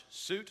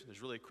suit.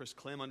 There's really a Chris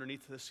Clem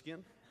underneath the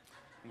skin.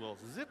 We'll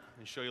zip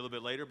and show you a little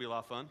bit later. It'll be a lot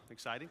of fun,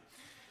 exciting.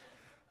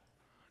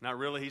 Not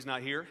really, he's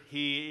not here.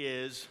 He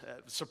is,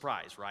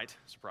 surprise, right?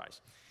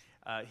 Surprise.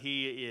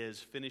 He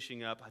is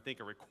finishing up, I think,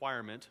 a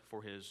requirement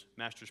for his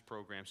master's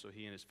program, so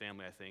he and his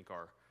family, I think,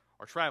 are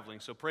traveling.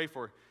 So pray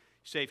for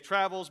safe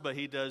travels, but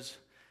he does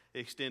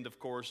extend, of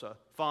course, a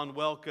fond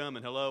welcome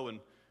and hello and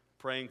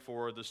praying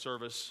for the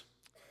service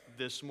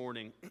this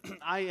morning.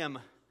 I am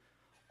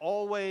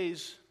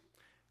always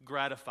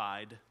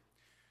gratified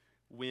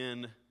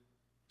when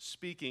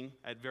speaking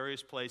at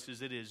various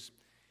places.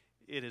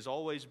 It has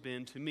always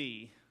been, to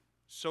me,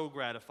 so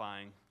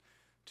gratifying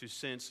to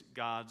sense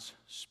God's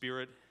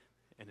Spirit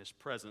and His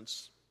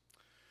presence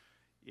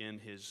in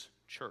His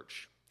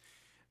church.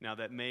 Now,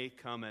 that may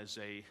come as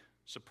a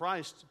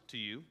surprise to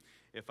you,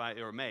 if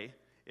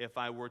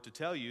I were to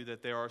tell you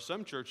that there are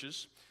some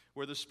churches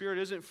where the Spirit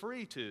isn't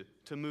free to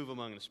move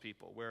among His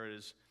people, where it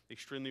is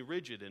extremely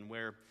rigid, and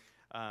where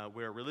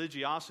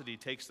religiosity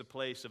takes the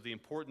place of the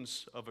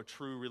importance of a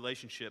true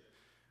relationship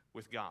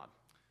with God.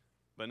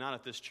 But not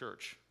at this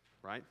church,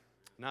 right?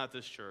 Not at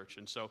this church.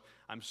 And so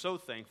I'm so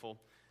thankful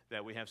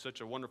that we have such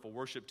a wonderful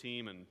worship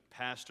team and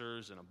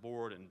pastors and a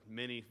board and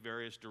many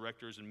various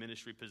directors and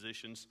ministry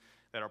positions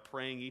that are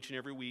praying each and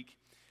every week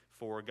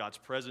for God's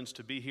presence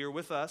to be here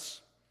with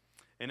us.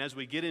 And as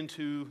we get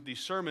into the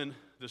sermon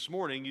this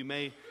morning, you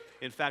may,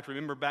 in fact,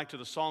 remember back to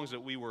the songs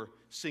that we were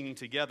singing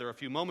together a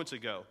few moments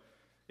ago.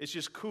 It's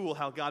just cool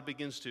how God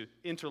begins to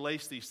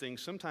interlace these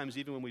things, sometimes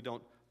even when we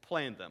don't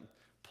plan them.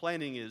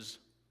 Planning is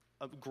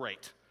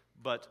great,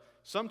 but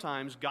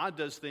sometimes God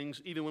does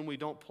things even when we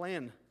don't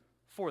plan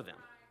for them.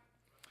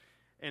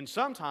 And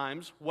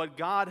sometimes what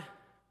God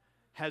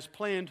has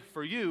planned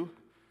for you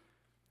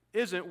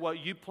isn't what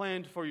you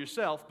planned for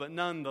yourself, but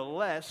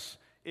nonetheless,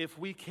 if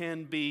we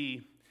can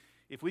be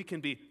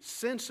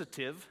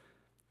sensitive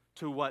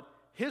to what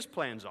His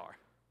plans are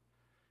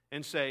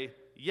and say,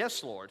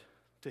 yes, Lord,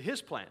 to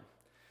His plan,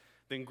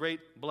 then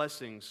great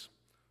blessings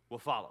will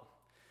follow.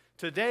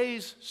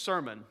 Today's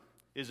sermon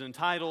is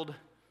entitled,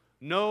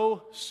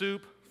 No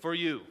Soup for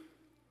You.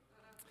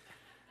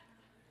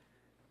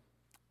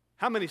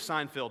 How many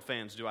Seinfeld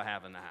fans do I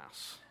have in the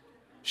house?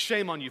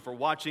 Shame on you for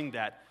watching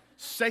that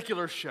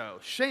secular show.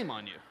 Shame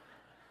on you.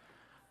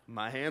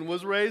 My hand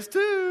was raised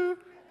too.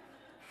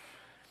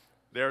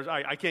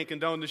 I can't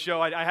condone the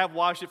show. I have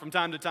watched it from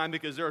time to time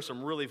because there are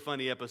some really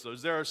funny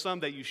episodes. There are some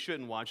that you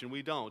shouldn't watch, and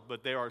we don't,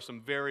 but there are some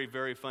very,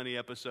 very funny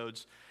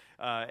episodes.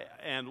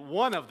 And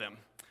one of them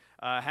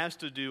has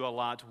to do a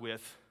lot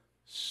with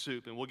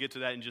soup, and we'll get to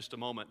that in just a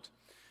moment.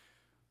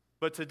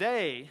 But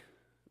today,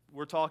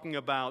 we're talking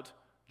about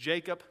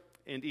Jacob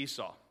and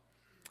Esau.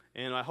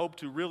 And I hope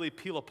to really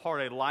peel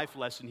apart a life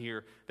lesson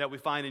here that we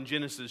find in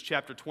Genesis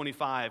chapter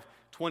 25,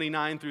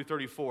 29 through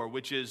 34,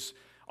 which is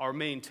our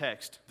main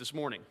text this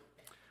morning.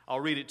 I'll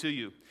read it to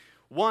you.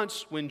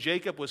 Once, when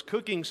Jacob was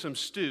cooking some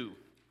stew,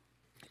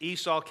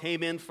 Esau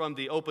came in from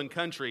the open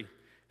country,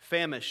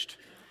 famished.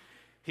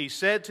 He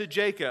said to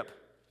Jacob,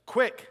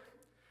 "Quick,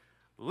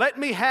 let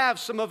me have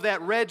some of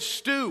that red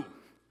stew.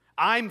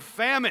 I'm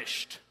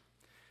famished."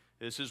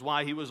 This is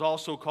why he was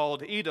also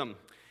called Edom.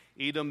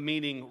 Edom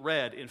meaning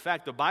red. In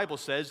fact, the Bible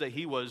says that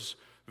he was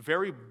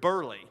very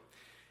burly.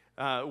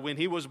 When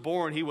he was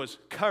born, he was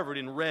covered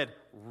in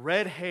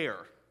red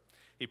hair.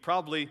 He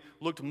probably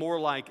looked more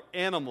like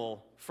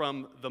Animal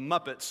from the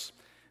Muppets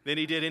than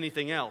he did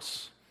anything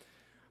else.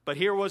 But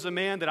here was a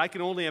man that I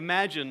can only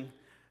imagine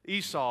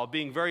Esau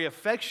being very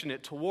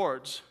affectionate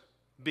towards,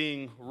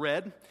 being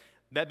red,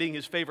 that being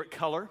his favorite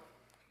color,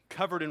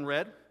 covered in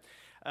red,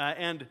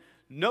 and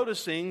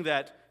noticing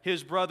that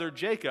his brother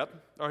Jacob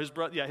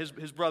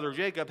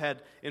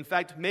had in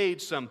fact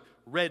made some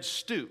red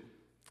stew.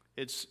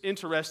 It's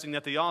interesting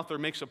that the author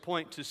makes a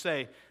point to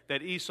say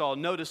that Esau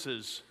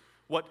notices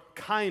what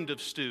kind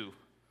of stew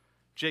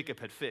Jacob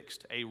had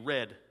fixed, a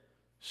red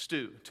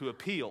stew, to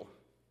appeal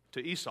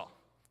to Esau,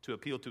 to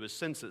appeal to his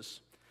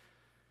senses.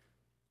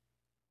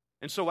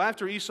 And so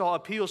after Esau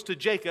appeals to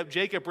Jacob,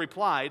 Jacob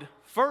replied,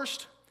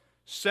 "First,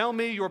 sell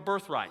me your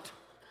birthright."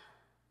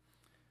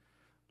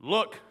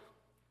 "Look,"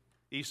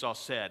 Esau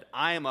said,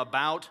 "I am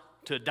about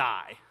to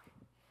die.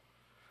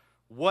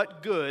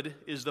 What good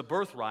is the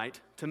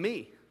birthright to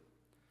me?"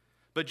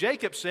 But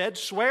Jacob said,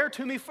 "Swear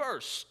to me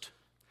first."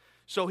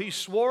 So he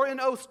swore an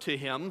oath to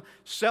him,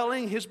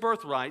 selling his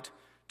birthright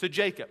to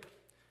Jacob.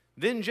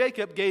 Then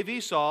Jacob gave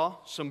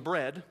Esau some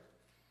bread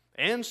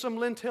and some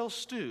lentil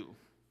stew.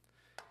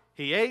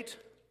 He ate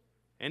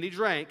and he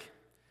drank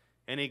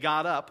and he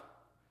got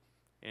up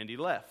and he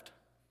left.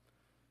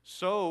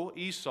 So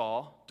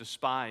Esau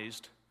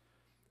despised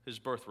his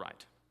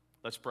birthright.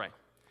 Let's pray.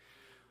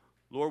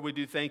 Lord, we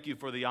do thank you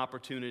for the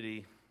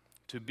opportunity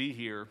to be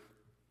here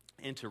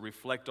and to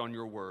reflect on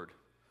your word.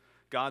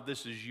 God,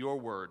 this is your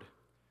word.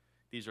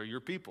 These are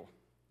your people.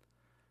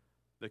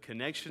 The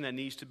connection that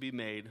needs to be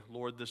made,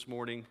 Lord, this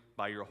morning,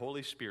 by your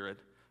Holy Spirit,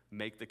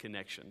 make the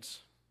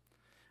connections.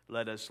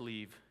 Let us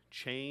leave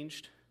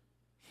changed,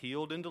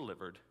 healed, and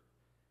delivered,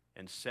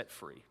 and set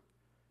free.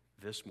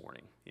 this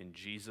morning. In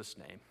Jesus'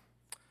 name,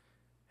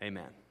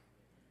 amen.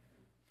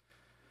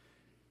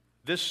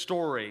 This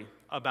story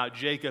about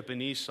Jacob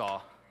and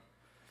Esau,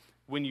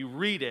 when you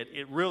read it,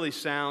 it really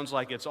sounds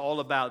like it's all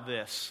about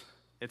this.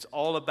 It's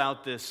all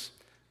about this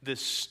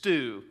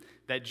stew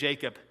that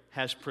Jacob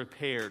has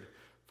prepared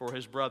for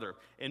his brother.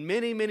 And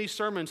many, many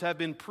sermons have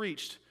been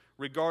preached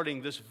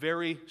regarding this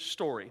very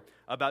story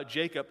about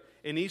Jacob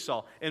and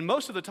Esau. And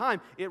most of the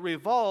time, it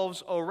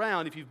revolves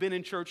around, if you've been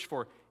in church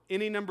for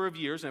any number of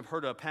years and have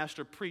heard a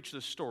pastor preach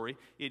this story,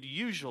 it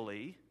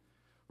usually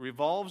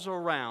revolves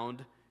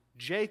around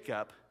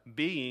Jacob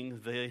being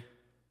the,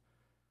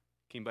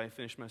 can anybody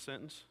finish my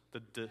sentence?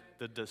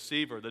 The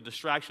deceiver, the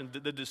distraction,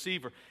 the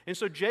deceiver. And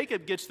so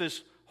Jacob gets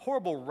this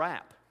horrible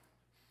rap.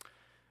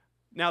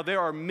 Now,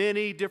 there are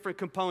many different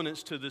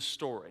components to this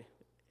story,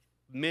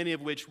 many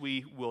of which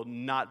we will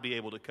not be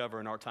able to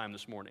cover in our time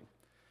this morning.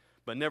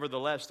 But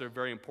nevertheless, they're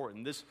very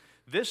important.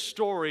 This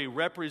story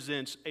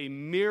represents a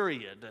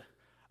myriad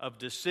of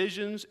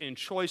decisions and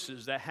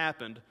choices that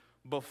happened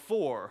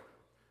before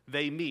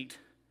they meet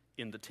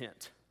in the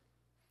tent.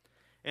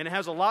 And it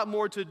has a lot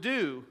more to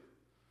do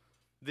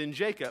than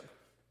Jacob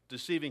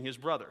deceiving his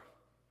brother.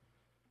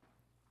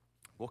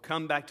 We'll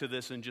come back to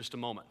this in just a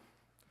moment.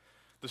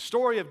 The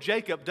story of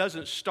Jacob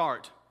doesn't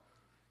start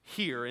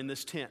here in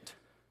this tent.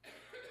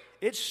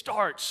 It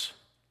starts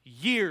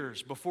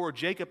years before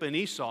Jacob and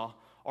Esau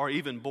are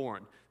even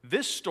born.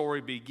 This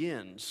story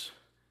begins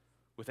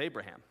with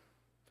Abraham.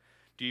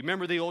 Do you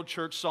remember the old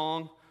church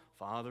song,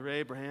 Father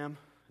Abraham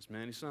has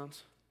many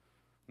sons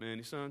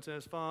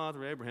as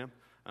Father Abraham?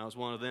 I was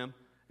one of them,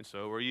 and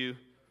so were you.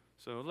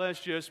 So let's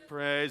just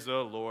praise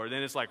the Lord.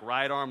 Then it's like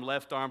right arm,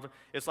 left arm.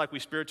 It's like we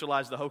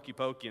spiritualize the hokey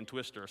pokey and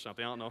Twister or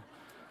something. I don't know.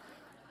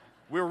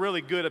 We're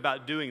really good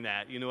about doing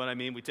that. You know what I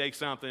mean? We take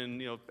something,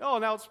 now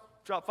let's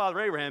drop Father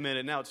Abraham in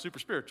it. Now it's super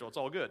spiritual. It's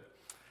all good.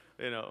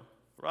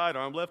 Right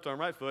arm, left arm,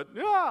 right foot.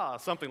 Yeah,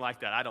 something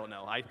like that. I don't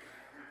know. I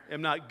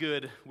am not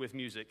good with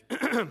music.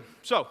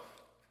 So,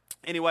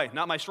 anyway,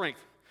 not my strength.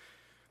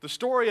 The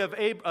story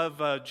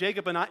of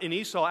Jacob and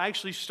Esau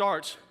actually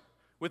starts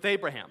with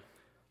Abraham.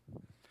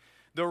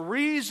 The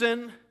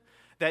reason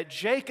that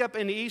Jacob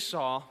and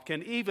Esau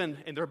can even,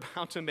 and they're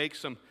about to make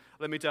some,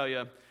 let me tell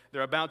you,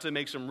 they're about to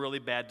make some really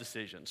bad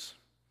decisions.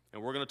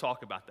 And we're going to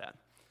talk about that.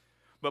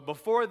 But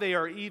before they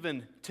are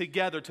even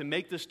together to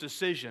make this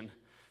decision,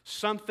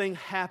 something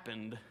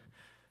happened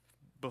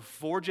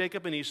before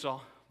Jacob and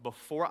Esau,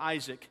 before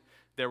Isaac,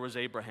 there was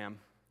Abraham.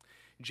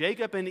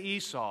 Jacob and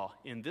Esau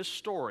in this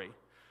story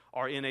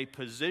are in a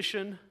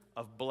position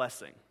of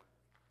blessing.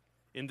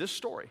 In this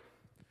story,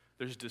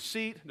 there's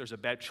deceit, there's a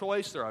bad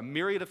choice, there are a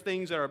myriad of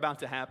things that are about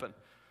to happen.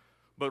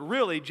 But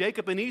really,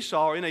 Jacob and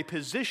Esau are in a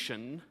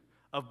position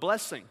of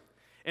blessing.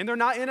 And they're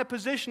not in a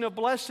position of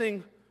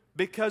blessing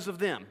because of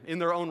them in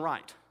their own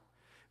right.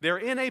 They're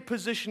in a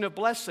position of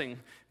blessing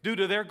due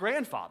to their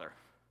grandfather,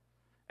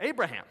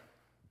 Abraham.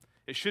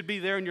 It should be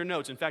there in your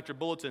notes. In fact, your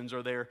bulletins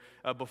are there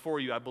before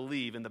you, I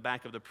believe, in the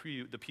back of the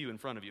pew in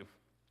front of you.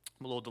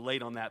 I'm a little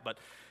delayed on that, but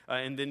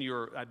and then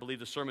I believe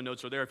the sermon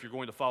notes are there if you're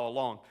going to follow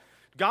along.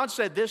 God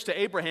said this to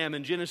Abraham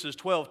in Genesis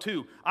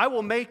 12:2. I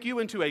will make you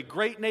into a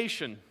great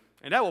nation,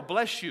 and I will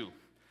bless you,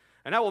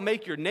 and I will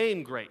make your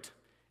name great,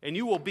 and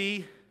you will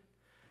be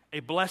a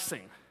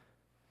blessing.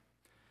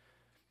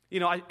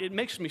 It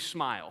makes me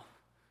smile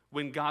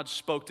when God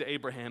spoke to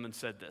Abraham and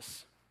said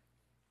this.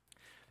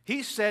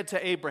 He said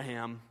to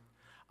Abraham,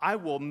 I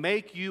will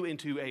make you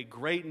into a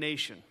great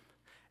nation,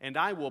 and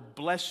I will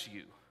bless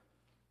you.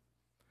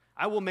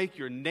 I will make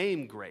your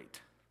name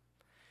great,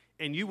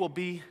 and you will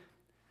be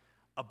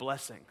a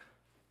blessing.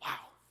 Wow.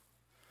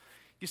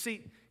 You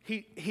see,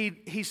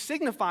 he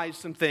signifies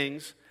some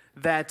things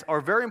that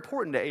are very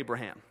important to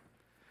Abraham.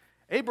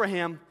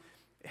 Abraham,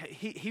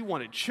 he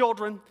wanted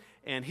children,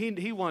 and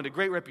he wanted a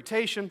great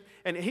reputation,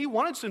 and he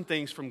wanted some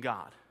things from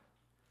God.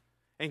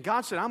 And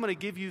God said, I'm going to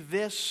give you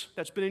this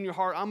that's been in your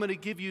heart. I'm going to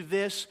give you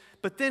this.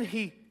 But then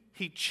he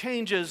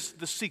changes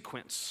the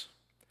sequence.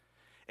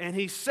 And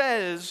he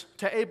says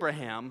to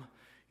Abraham,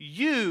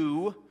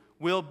 you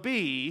will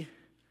be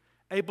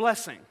a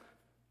blessing.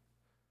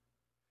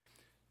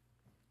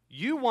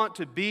 You want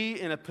to be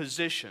in a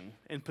position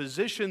and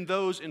position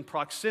those in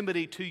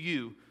proximity to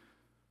you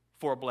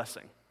for a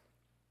blessing.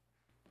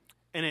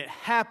 And it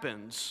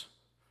happens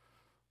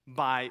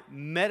by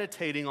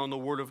meditating on the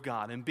Word of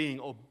God and being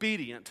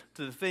obedient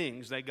to the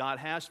things that God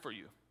has for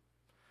you.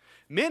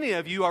 Many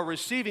of you are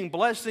receiving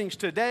blessings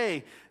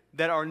today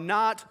that are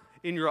not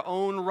in your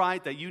own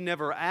right, that you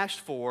never asked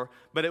for,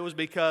 but it was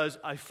because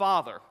a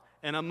father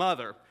and a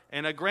mother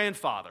and a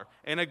grandfather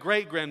and a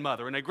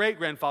great-grandmother and a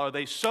great-grandfather,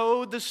 they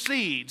sowed the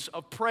seeds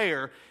of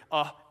prayer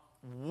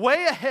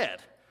way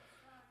ahead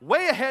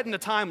in the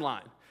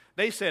timeline.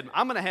 They said,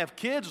 I'm going to have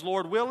kids,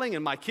 Lord willing,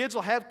 and my kids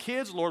will have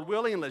kids, Lord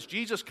willing, unless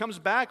Jesus comes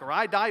back or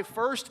I die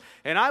first,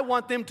 and I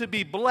want them to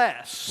be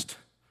blessed.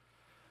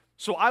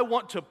 So I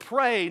want to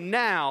pray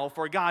now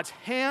for God's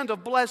hand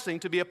of blessing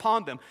to be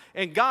upon them.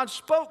 And God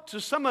spoke to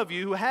some of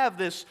you who have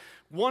this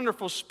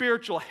wonderful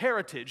spiritual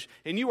heritage,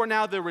 and you are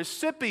now the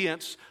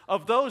recipients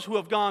of those who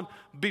have gone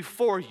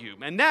before you.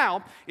 And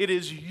now it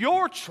is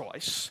your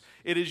choice.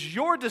 It is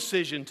your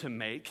decision to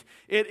make.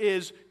 It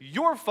is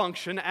your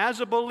function as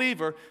a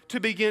believer to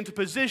begin to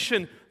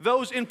position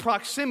those in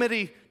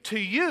proximity to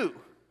you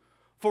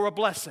for a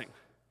blessing.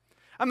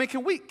 I mean,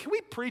 can we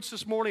preach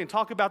this morning and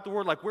talk about the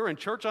word like we're in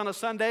church on a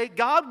Sunday?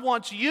 God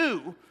wants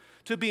you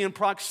to be in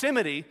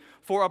proximity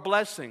for a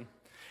blessing.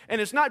 And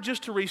it's not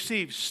just to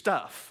receive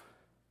stuff.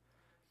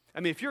 I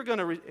mean, if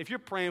you're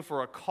praying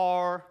for a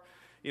car,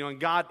 and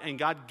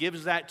God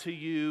gives that to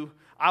you,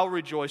 I'll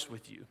rejoice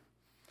with you.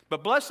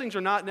 But blessings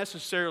are not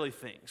necessarily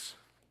things.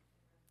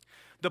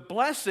 The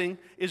blessing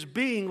is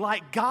being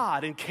like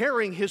God and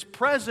carrying His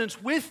presence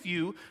with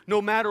you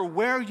no matter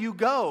where you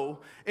go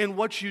and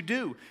what you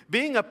do.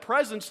 Being a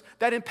presence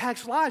that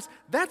impacts lives,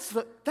 that's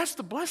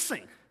the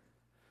blessing.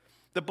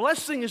 The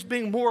blessing is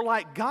being more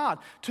like God,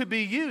 to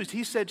be used.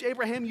 He said,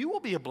 Abraham, you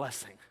will be a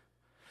blessing.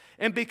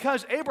 And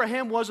because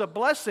Abraham was a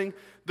blessing,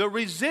 the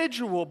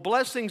residual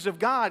blessings of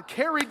God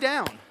carried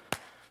down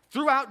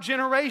throughout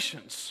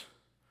generations,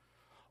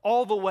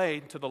 all the way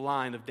to the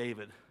line of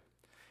David.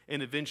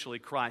 And eventually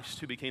Christ,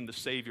 who became the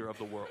Savior of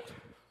the world.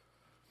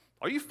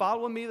 Are you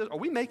following me? Are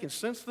we making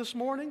sense this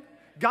morning?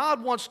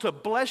 God wants to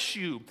bless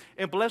you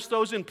and bless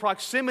those in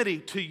proximity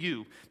to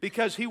you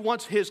because He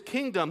wants His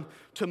kingdom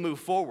to move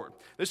forward.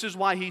 This is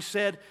why He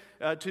said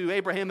to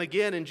Abraham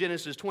again in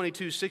Genesis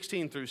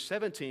 22:16 through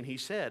 17, He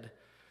said,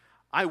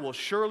 I will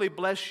surely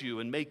bless you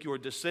and make your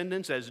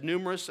descendants as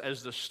numerous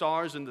as the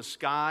stars in the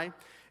sky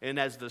and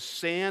as the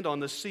sand on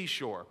the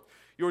seashore.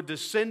 Your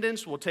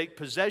descendants will take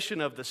possession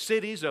of the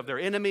cities of their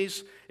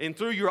enemies, and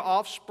through your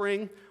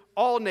offspring,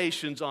 all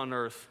nations on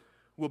earth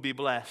will be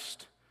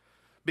blessed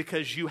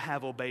because you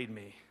have obeyed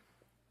me.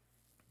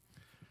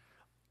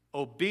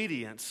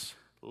 Obedience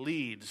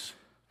leads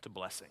to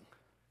blessing.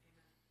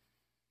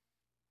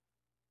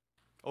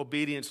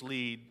 Obedience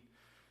leads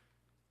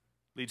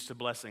to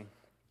blessing.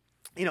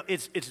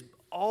 It's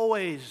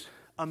always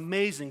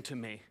amazing to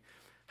me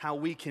how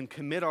we can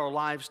commit our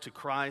lives to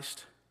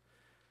Christ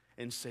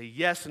and say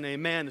yes and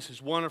amen, this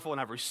is wonderful,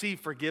 and I've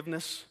received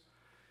forgiveness.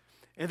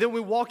 And then we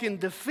walk in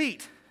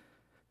defeat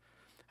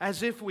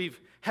as if we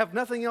have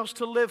nothing else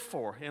to live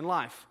for in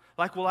life.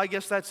 Like, well, I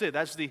guess that's it.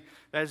 That's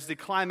the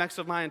climax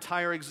of my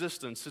entire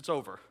existence. It's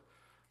over.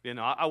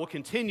 I will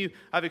continue.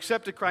 I've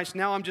accepted Christ.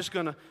 Now I'm just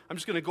gonna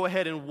go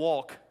ahead and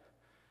walk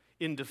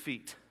in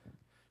defeat.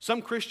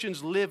 Some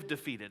Christians live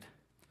defeated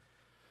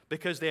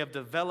because they have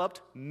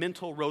developed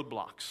mental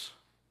roadblocks.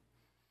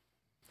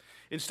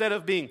 Instead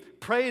of being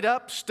prayed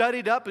up,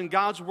 studied up in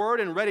God's Word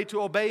and ready to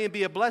obey and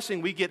be a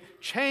blessing, we get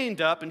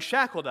chained up and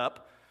shackled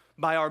up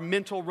by our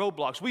mental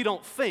roadblocks. We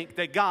don't think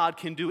that God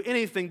can do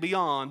anything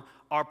beyond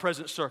our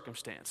present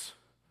circumstance.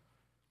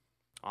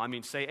 I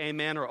mean, say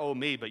amen or oh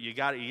me, but you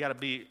got to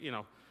be, you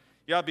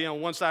got to be on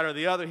one side or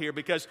the other here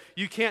because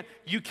you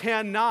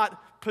cannot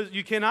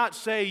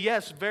say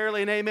yes,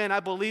 verily and amen. I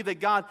believe that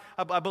God,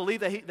 I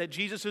believe that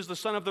Jesus is the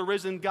Son of the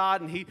risen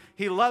God, and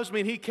He loves me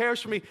and He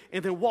cares for me,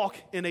 and then walk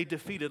in a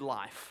defeated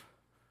life.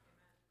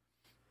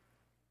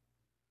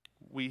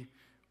 We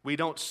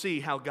don't see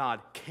how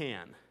God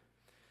can.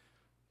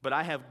 But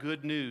I have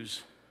good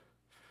news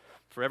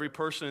for every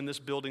person in this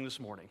building this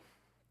morning.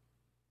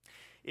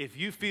 If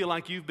you feel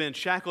like you've been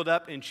shackled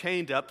up and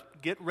chained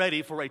up, get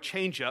ready for a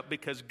change up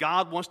because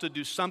God wants to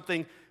do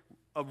something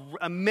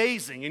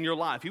amazing in your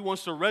life. He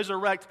wants to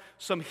resurrect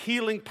some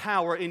healing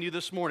power in you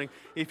this morning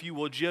if you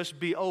will just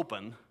be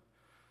open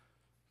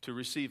to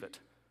receive it.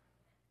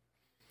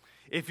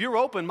 If you're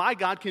open, my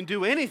God can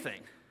do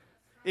anything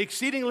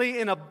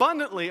exceedingly and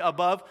abundantly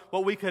above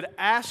what we could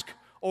ask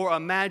or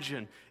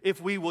imagine if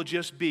we will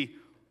just be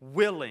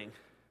willing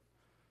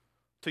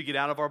to get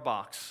out of our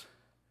box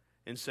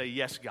and say,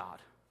 yes, God,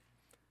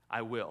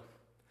 I will.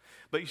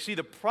 But you see,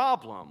 the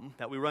problem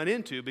that we run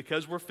into,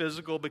 because we're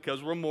physical,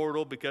 because we're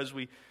mortal, because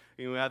we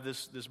have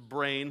this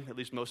brain, at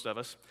least most of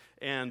us,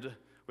 and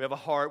we have a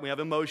heart, we have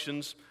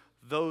emotions,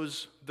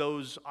 those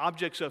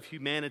objects of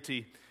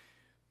humanity,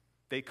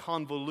 they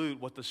convolute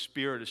what the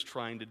Spirit is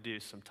trying to do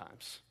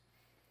sometimes.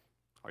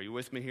 Are you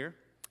with me here?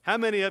 How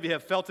many of you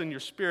have felt in your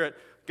spirit,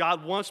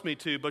 God wants me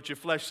to, but your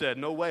flesh said,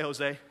 no way,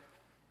 Jose.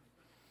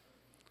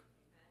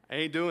 I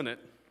ain't doing it.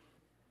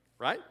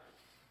 Right?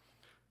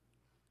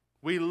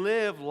 We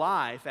live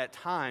life at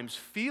times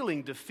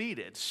feeling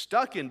defeated,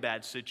 stuck in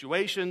bad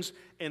situations,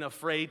 and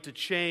afraid to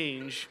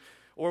change,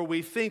 or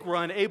we think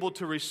we're unable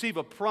to receive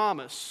a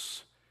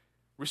promise,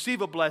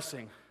 receive a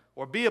blessing,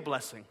 or be a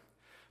blessing,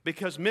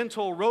 because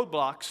mental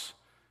roadblocks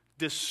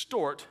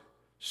distort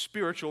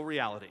spiritual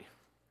reality.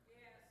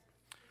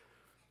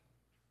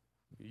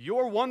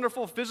 Your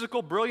wonderful,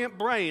 physical, brilliant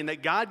brain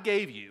that God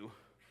gave you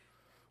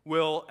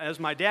will, as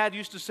my dad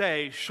used to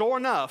say, sure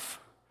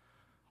enough,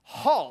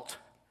 halt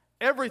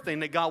everything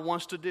that God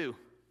wants to do.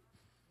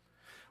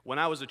 When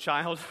I was a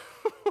child,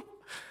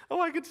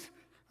 I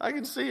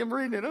can see him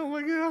reading it. Oh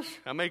my gosh.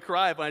 I may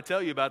cry if I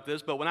tell you about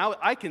this, but when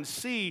I can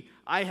see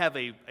I have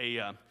a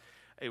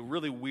a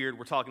really weird,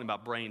 we're talking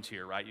about brains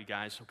here, right, you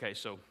guys? Okay,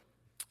 so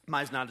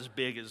mine's not as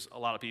big as a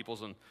lot of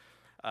people's, and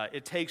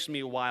it takes me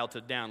a while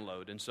to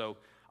download. And so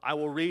I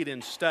will read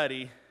and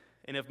study,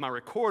 and if my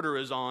recorder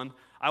is on,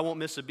 I won't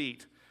miss a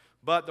beat.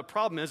 But the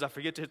problem is I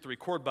forget to hit the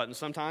record button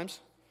sometimes,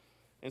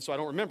 and so I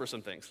don't remember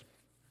some things.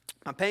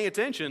 I'm paying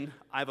attention.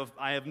 I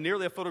have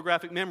nearly a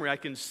photographic memory. I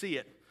can see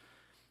it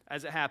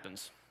as it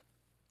happens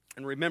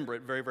and remember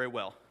it very, very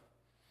well.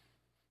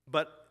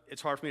 But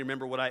it's hard for me to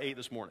remember what I ate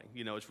this morning.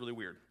 It's really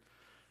weird.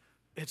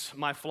 It's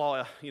my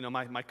flaw,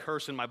 my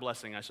curse and my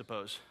blessing, I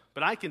suppose.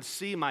 But I can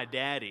see my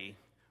daddy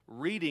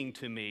reading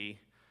to me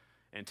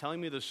and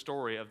telling me the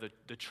story of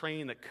the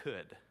train that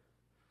could.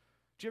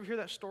 Did you ever hear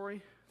that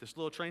story? This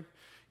little train?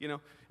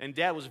 And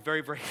Dad was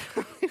very, very,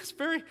 he was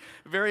very,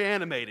 very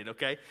animated,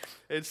 okay?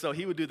 And so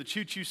he would do the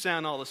choo-choo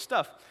sound, all this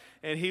stuff.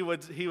 And he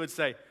would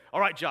say, all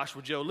right,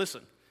 Joshua Joe,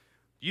 listen,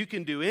 you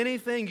can do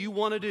anything you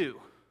want to do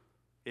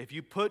if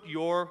you put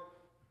your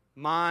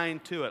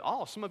mind to it.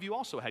 Oh, some of you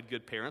also had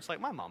good parents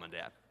like my mom and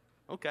dad.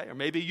 Okay, or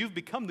maybe you've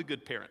become the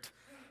good parent.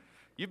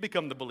 You've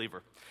become the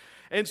believer.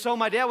 And so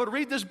my dad would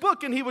read this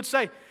book, and he would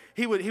say,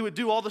 he would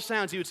do all the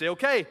sounds. He would say,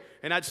 okay,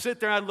 and I'd sit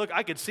there and I'd look.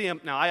 I could see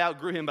him. Now, I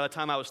outgrew him by the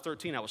time I was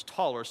 13. I was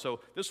taller, so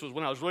this was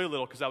when I was really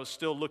little because I was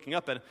still looking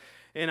up at him.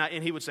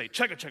 And he would say,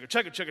 chugga, chugga,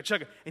 chugga, chugga,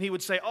 chugga. And he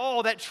would say,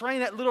 oh, that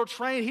train, that little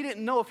train, he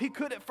didn't know if he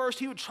could at first.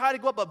 He would try to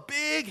go up a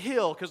big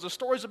hill because the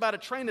story's about a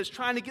train that's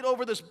trying to get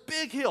over this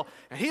big hill.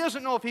 And he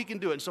doesn't know if he can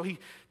do it. And so he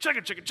chugga,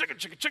 chugga, chugga,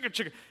 chugga, chugga,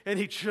 chugga. And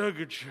he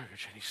chugga, chugga,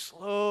 chugga. And he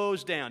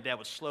slows down. Dad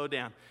would slow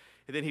down.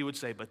 And then he would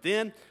say, but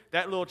then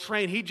that little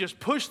train, he'd just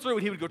push through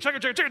and he would go, chugga,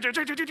 chugga, chugga,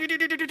 chugga, chugga, chugga,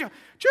 chugga, chugga,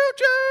 choo,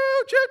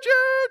 choo, choo,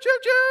 choo, choo,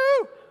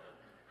 choo.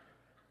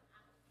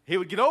 He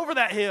would get over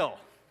that hill.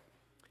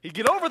 He'd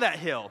get over that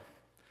hill.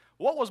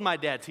 What was my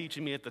dad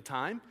teaching me at the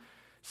time?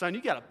 Son,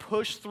 you got to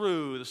push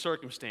through the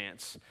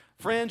circumstance.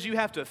 Friends, you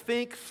have to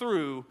think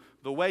through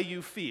the way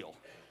you feel.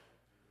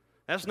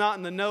 That's not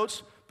in the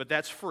notes, but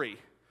that's free.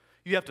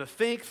 You have to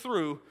think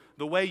through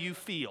the way you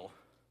feel.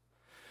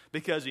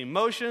 Because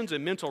emotions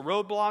and mental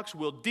roadblocks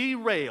will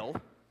derail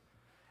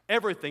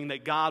everything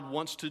that God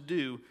wants to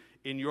do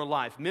in your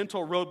life.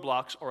 Mental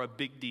roadblocks are a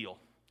big deal.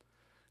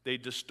 They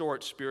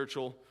distort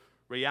spiritual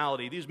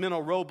reality. These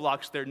mental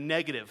roadblocks, they're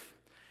negative.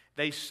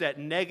 They set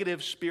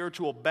negative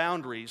spiritual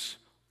boundaries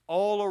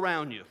all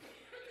around you,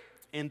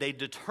 and they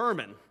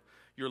determine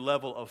your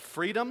level of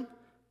freedom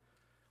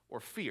or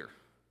fear.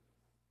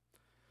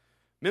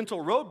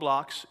 Mental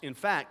roadblocks, in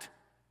fact,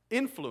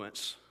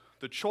 influence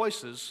the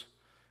choices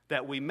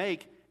that we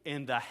make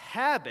and the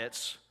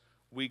habits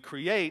we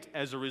create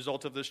as a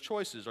result of those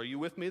choices. Are you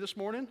with me this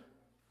morning?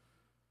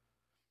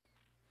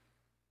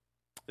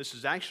 This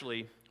is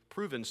actually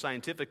proven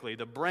scientifically.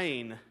 The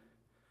brain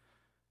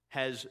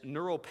has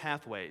neural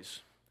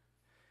pathways.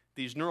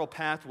 These neural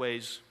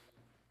pathways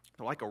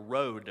are like a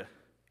road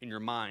in your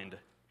mind,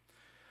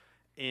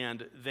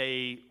 and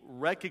they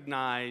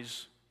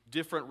recognize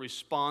different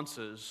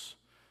responses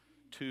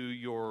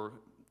to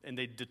and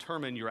they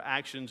determine your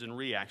actions and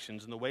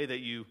reactions. And the way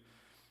that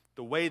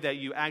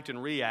you act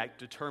and react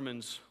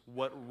determines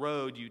what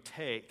road you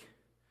take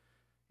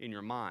in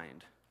your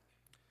mind.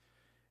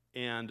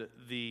 And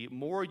the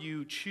more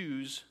you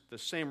choose the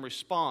same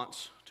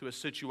response to a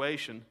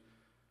situation,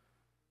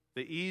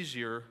 the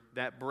easier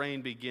that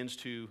brain begins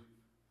to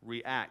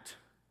react.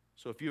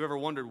 So if you've ever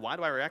wondered, why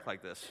do I react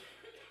like this?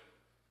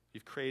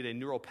 You've created a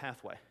neural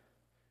pathway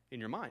in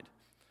your mind.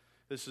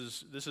 This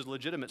is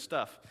legitimate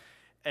stuff.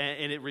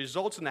 And it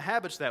results in the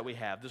habits that we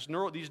have.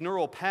 These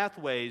neural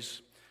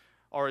pathways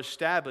are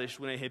established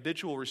when a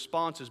habitual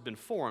response has been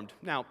formed.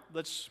 Now,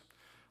 let's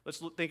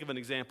think of an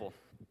example.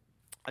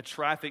 A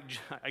traffic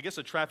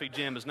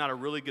jam is not a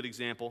really good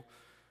example,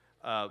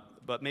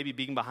 but maybe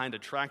being behind a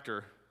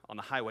tractor on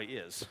the highway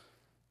is.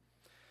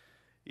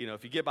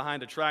 If you get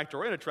behind a tractor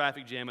or in a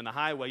traffic jam in the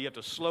highway, you have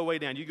to slow way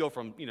down. You go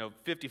from,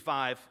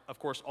 55, of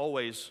course,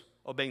 always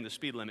obeying the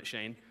speed limit,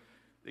 Shane,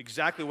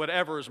 exactly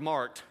whatever is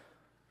marked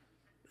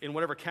in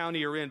whatever county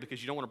you're in,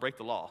 because you don't want to break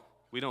the law.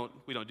 We don't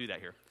do that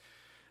here.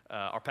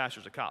 Our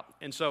pastor's a cop.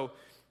 And so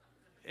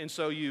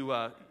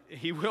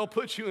he will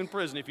put you in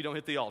prison if you don't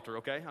hit the altar,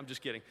 okay? I'm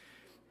just kidding.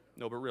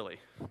 No, but really.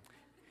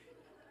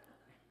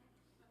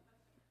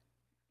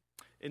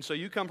 And so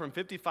you come from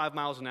 55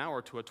 miles an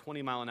hour to a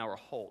 20-mile-an-hour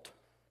halt.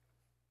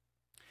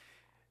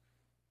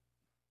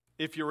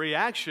 If your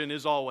reaction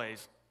is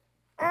always,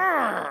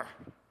 "Arr!"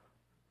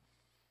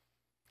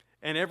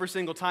 and every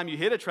single time you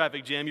hit a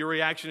traffic jam, your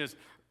reaction is,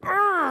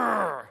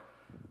 "Arr!"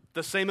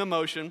 the same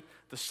emotion,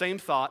 the same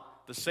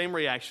thought, the same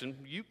reaction,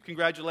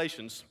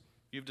 congratulations,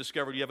 you've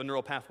discovered you have a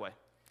neural pathway.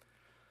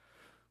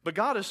 But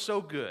God is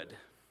so good.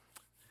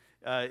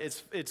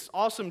 It's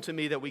awesome to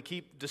me that we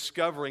keep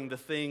discovering the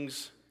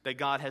things that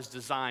God has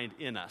designed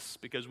in us,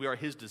 because we are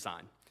His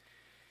design.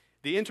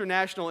 The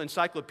International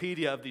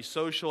Encyclopedia of the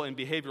Social and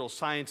Behavioral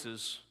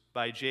Sciences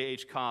by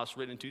J.H. Koss,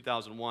 written in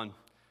 2001,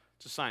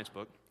 it's a science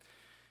book.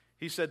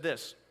 He said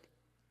this: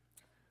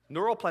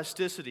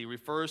 neuroplasticity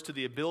refers to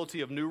the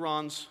ability of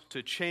neurons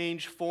to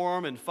change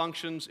form and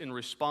functions in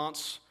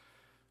response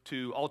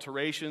to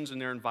alterations in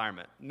their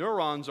environment.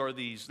 Neurons are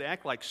these, they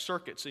act like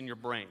circuits in your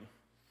brain.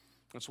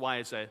 That's why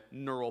it's a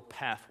neural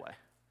pathway.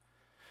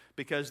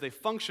 Because they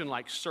function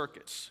like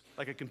circuits,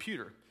 like a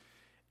computer,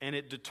 and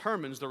it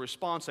determines the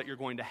response that you're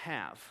going to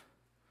have.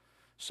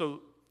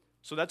 So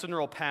that's a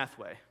neural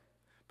pathway.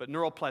 But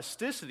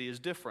neuroplasticity is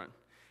different.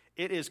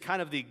 It is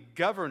kind of the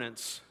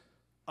governance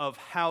of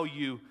how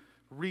you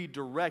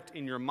redirect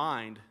in your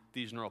mind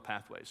these neural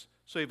pathways.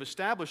 So you've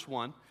established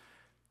one.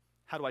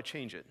 How do I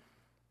change it?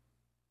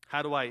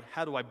 How do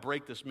I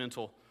break this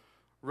mental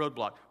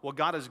roadblock? Well,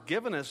 God has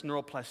given us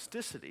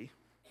neuroplasticity,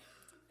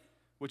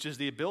 which is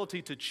the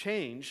ability to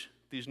change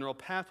these neural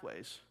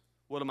pathways.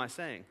 What am I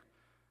saying?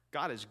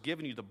 God has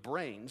given you the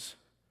brains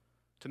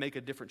to make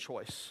a different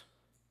choice.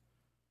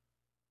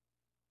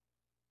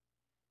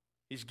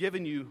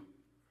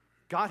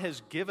 God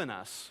has given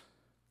us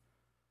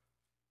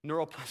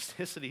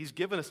neuroplasticity. He's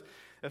given us,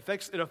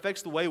 it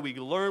affects the way we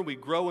learn, we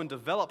grow, and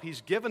develop.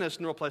 He's given us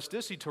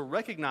neuroplasticity to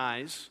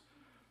recognize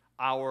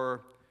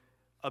our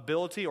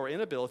ability or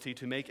inability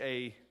to make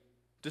a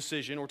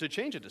decision or to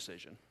change a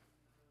decision.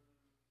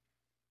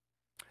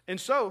 And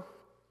so,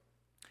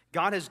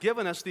 God has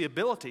given us the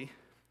ability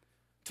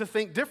to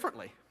think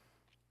differently,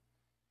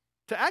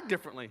 to act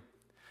differently.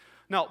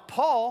 Now,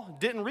 Paul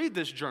didn't read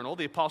this journal,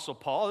 the Apostle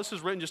Paul. This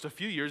is written just a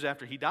few years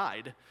after he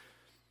died,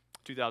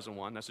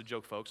 2001. That's a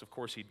joke, folks. Of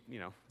course,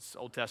 it's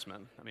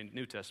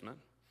New Testament.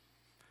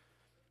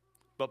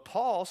 But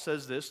Paul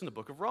says this in the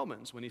book of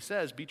Romans when he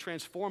says, be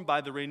transformed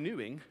by the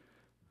renewing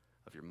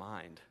of your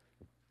mind.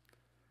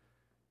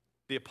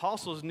 The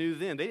apostles knew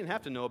then. They didn't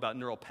have to know about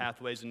neural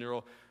pathways and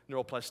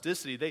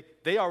neuroplasticity.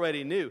 They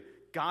already knew.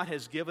 God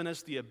has given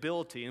us the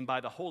ability, and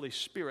by the Holy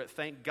Spirit,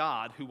 thank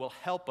God, who will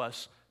help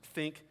us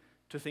think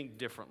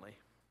differently.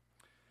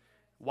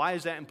 Why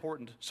is that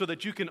important? So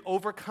that you can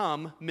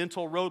overcome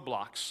mental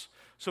roadblocks,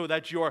 so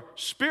that your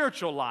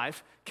spiritual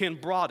life can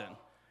broaden.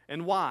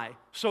 And why?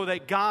 So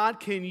that God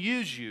can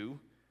use you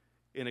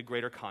in a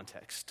greater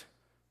context.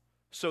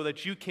 So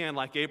that you can,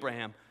 like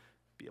Abraham,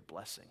 be a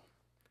blessing.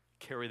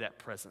 Carry that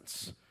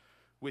presence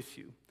with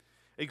you.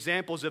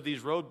 Examples of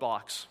these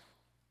roadblocks: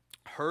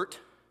 hurt,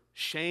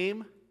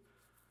 shame,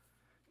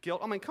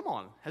 guilt. I mean, come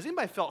on. Has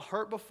anybody felt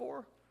hurt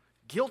before?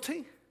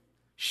 Guilty?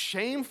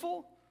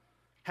 Shameful?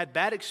 Had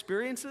bad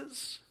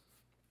experiences?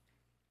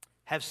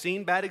 Have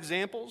seen bad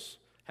examples?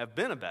 Have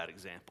been a bad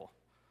example?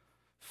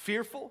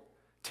 Fearful?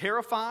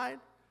 Terrified?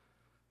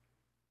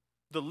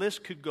 The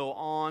list could go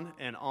on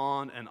and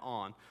on and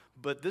on.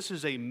 But this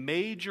is a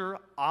major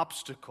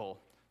obstacle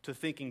to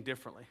thinking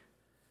differently.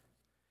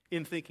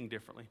 In thinking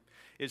differently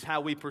is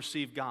how we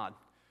perceive God.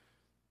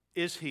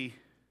 Is He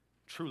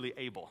truly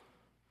able?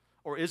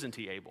 Or isn't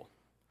He able?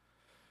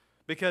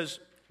 Because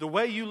the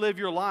way you live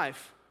your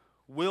life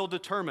will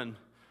determine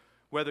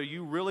whether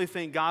you really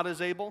think God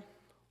is able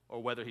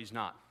or whether He's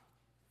not.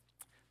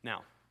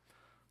 Now,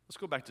 let's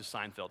go back to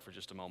Seinfeld for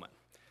just a moment.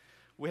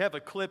 We have a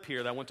clip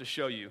here that I want to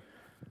show you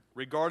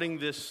regarding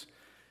this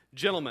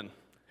gentleman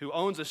who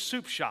owns a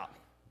soup shop,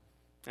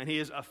 and he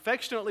is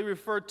affectionately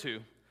referred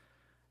to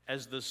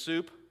as the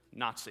Soup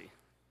Nazi.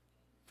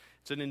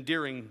 It's an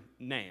endearing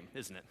name,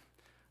 isn't it?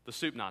 The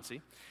Soup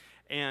Nazi.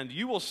 And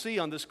you will see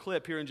on this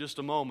clip here in just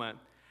a moment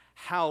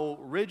how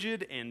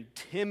rigid and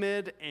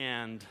timid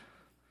and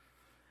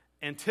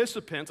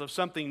anticipants of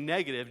something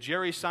negative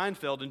Jerry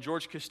Seinfeld and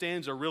George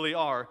Costanza really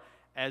are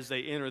as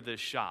they enter this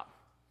shop.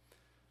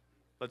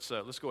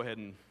 Let's go ahead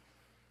and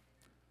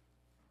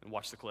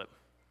watch the clip.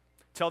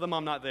 Tell them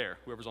I'm not there,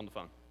 whoever's on the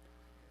phone.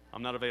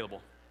 I'm not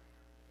available.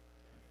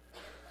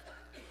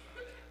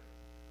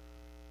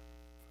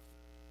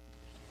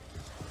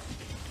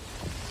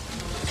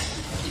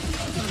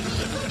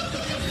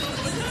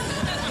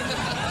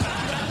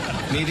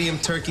 Medium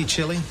turkey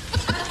chili.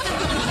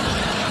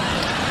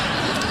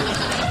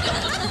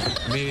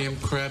 Medium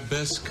crab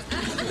bisque.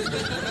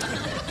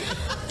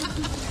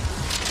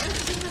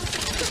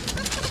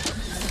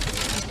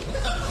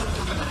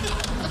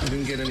 I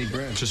didn't get any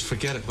bread. Just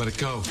forget it. Let it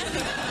go.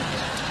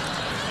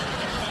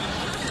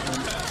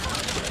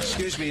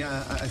 Excuse me,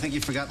 I think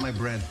you forgot my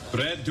bread.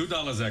 Bread,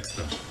 $2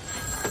 extra.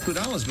 $2,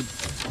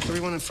 but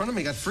everyone in front of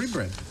me got free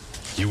bread.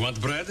 You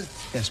want bread?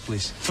 Yes,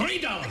 please.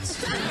 $3.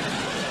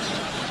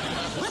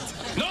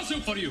 What? No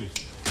soup for you.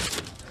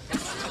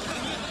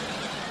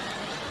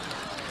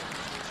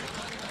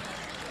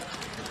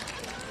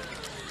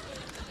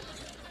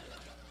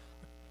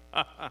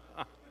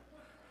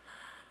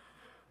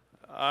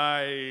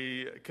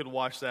 I could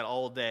watch that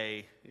all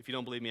day. If you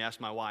don't believe me, ask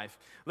my wife.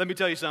 Let me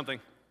tell you something.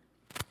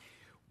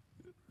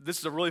 This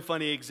is a really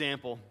funny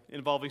example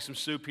involving some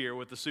soup here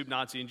with the Soup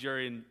Nazi and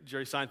Jerry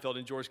Seinfeld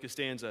and George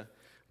Costanza.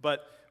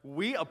 But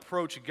we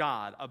approach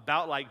God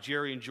about like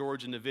Jerry and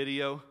George in the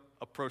video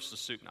approach the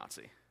Soup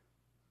Nazi.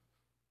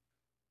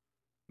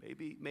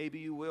 Maybe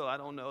you will. I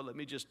don't know. Let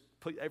me just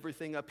put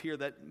everything up here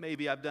that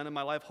maybe I've done in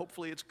my life.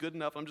 Hopefully it's good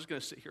enough. I'm just going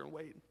to sit here and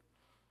wait.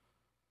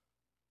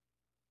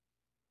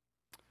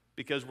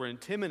 Because we're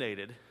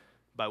intimidated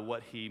by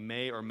what he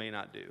may or may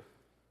not do.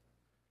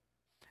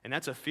 And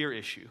that's a fear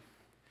issue.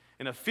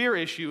 And a fear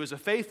issue is a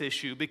faith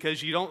issue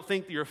because you don't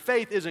think your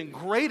faith isn't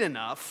great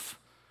enough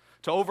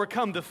to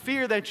overcome the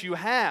fear that you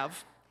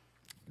have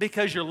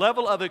because your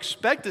level of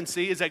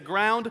expectancy is at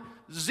ground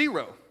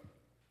zero.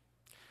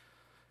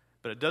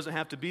 But it doesn't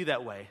have to be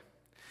that way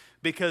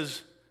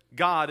because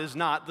God is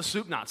not the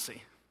soup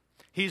Nazi.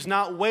 He's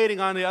not waiting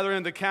on the other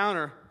end of the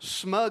counter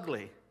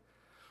smugly,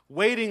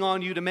 waiting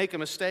on you to make a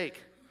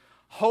mistake,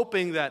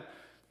 hoping that,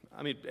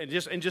 and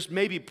just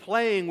maybe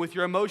playing with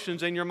your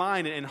emotions and your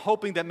mind and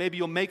hoping that maybe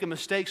you'll make a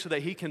mistake so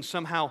that he can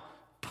somehow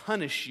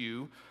punish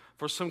you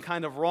for some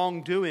kind of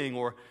wrongdoing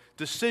or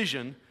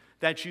decision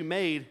that you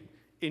made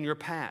in your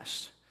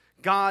past.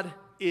 God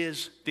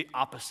is the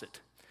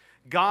opposite.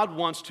 God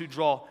wants to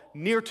draw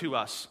near to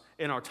us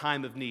in our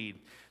time of need.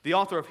 The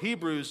author of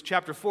Hebrews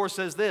chapter 4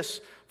 says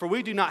this, "For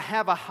we do not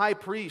have a high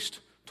priest,"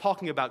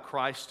 talking about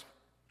Christ,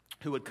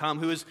 "who would come,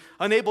 who is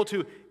unable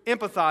to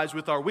empathize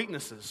with our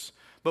weaknesses.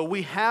 But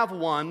we have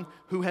one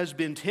who has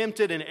been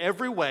tempted in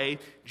every way,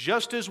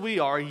 just as we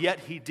are, yet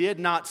he did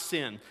not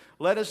sin.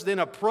 Let us then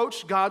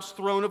approach God's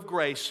throne of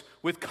grace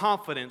with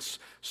confidence,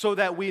 so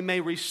that we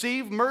may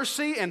receive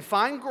mercy and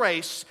find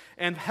grace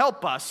and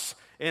help us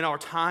in our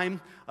time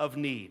of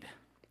need."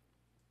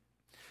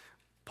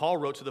 Paul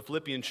wrote to the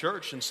Philippian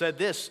church and said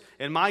this,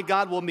 "And my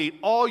God will meet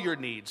all your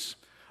needs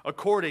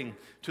according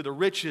to the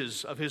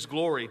riches of his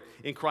glory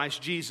in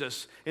Christ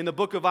Jesus." In the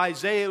book of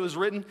Isaiah it was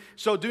written,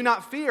 "So do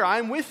not fear, I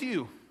am with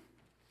you.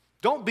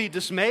 Don't be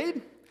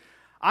dismayed.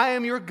 I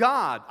am your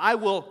God. I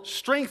will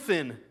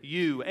strengthen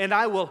you and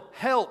I will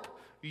help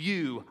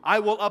you. I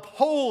will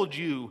uphold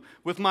you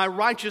with my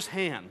righteous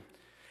hand."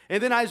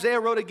 And then Isaiah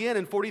wrote again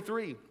in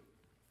 43.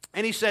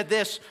 And he said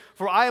this,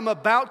 "For I am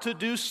about to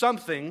do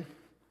something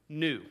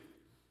new.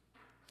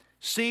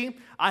 See,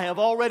 I have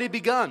already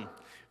begun.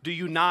 Do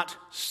you not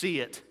see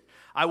it?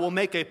 I will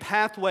make a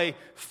pathway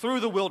through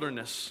the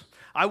wilderness.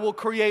 I will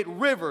create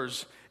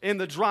rivers in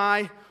the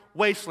dry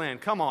wasteland."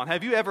 Come on,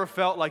 have you ever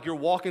felt like you're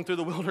walking through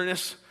the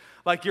wilderness?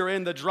 Like you're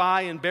in the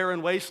dry and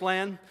barren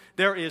wasteland?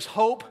 There is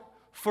hope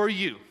for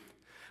you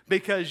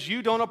because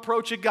you don't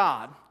approach a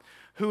God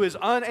who is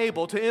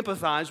unable to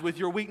empathize with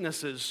your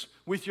weaknesses,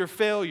 with your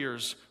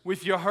failures,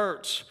 with your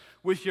hurts,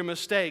 with your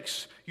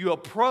mistakes. You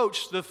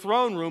approach the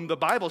throne room, the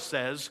Bible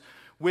says,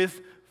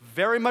 with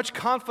very much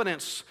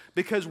confidence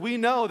because we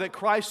know that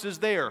Christ is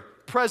there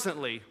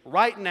presently,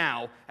 right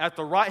now, at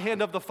the right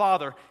hand of the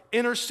Father,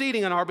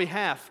 interceding on our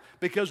behalf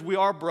because we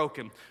are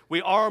broken, we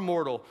are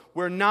mortal,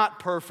 we're not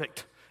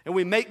perfect, and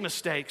we make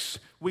mistakes,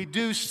 we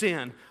do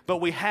sin, but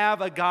we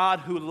have a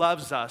God who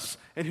loves us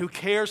and who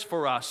cares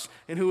for us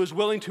and who is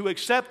willing to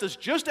accept us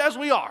just as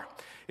we are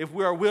if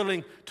we are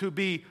willing to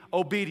be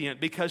obedient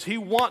because he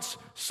wants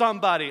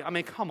somebody,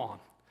 come on.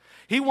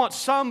 He wants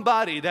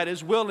somebody that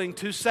is willing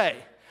to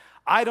say,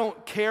 "I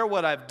don't care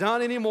what I've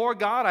done anymore,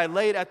 God. I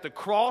laid at the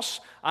cross.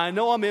 I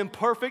know I'm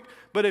imperfect,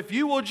 but if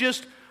you will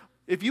just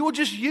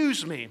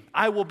use me,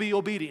 I will be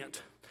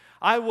obedient.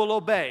 I will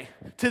obey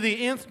to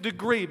the nth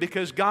degree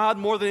because God,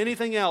 more than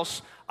anything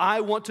else,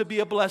 I want to be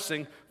a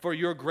blessing for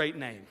your great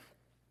name.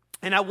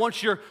 And I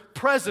want your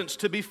presence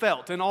to be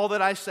felt in all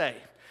that I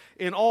say,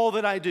 in all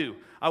that I do.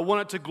 I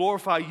want it to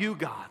glorify you,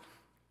 God."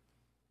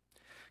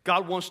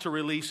 God wants to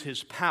release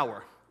his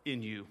power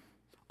in you,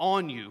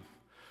 on you,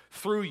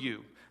 through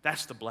you.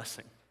 That's the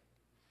blessing.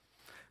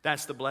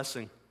 That's the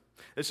blessing.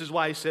 This is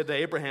why he said to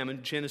Abraham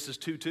in Genesis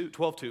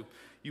 12:2,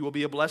 "You will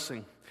be a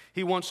blessing."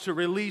 He wants to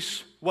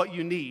release what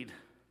you need.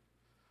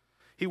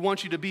 He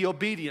wants you to be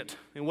obedient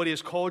in what he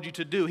has called you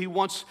to do. He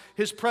wants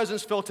his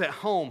presence felt at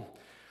home,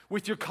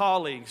 with your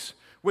colleagues,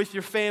 with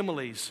your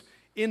families,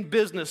 in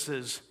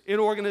businesses, in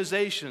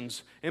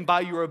organizations, and by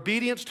your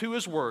obedience to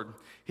his word,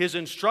 his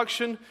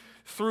instruction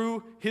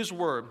through his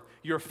word,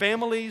 your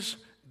families,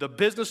 the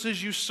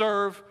businesses you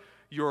serve,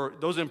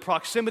 those in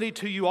proximity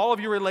to you, all of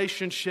your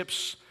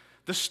relationships,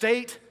 the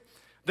state,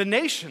 the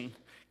nation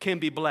can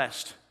be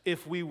blessed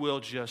if we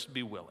will just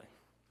be willing.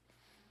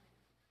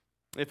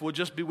 If we'll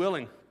just be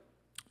willing,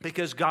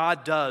 because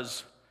God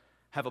does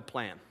have a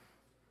plan.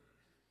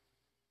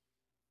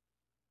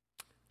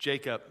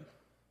 Jacob,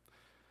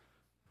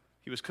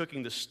 he was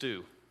cooking the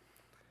stew,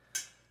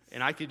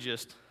 and I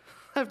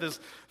have this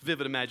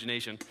vivid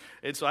imagination,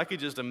 and so I could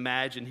just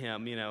imagine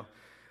him,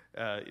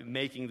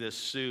 making this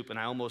soup, and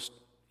I almost,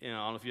 I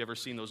don't know if you've ever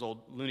seen those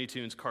old Looney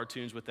Tunes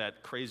cartoons with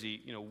that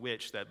crazy,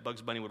 witch that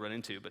Bugs Bunny would run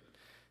into, but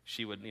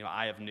she would,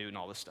 Eye of Newt and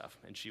all this stuff,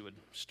 and she would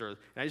stir. And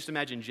I just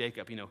imagine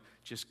Jacob,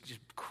 just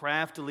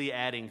craftily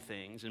adding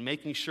things and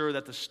making sure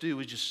that the stew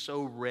was just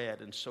so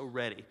red and so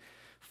ready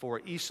for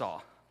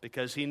Esau,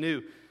 because he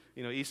knew,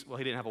 he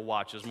didn't have a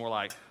watch. It was more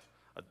like,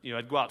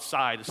 I'd go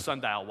outside, a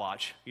sundial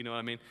watch, you know what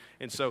I mean?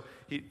 And so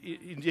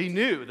he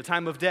knew the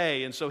time of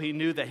day, and so he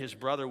knew that his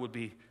brother would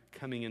be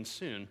coming in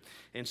soon.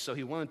 And so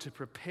he wanted to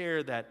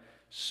prepare that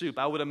soup.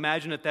 I would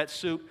imagine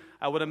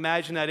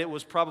that it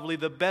was probably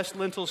the best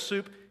lentil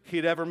soup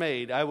he'd ever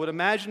made. I would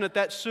imagine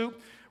that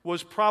soup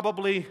was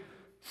probably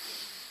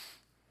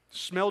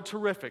smelled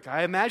terrific.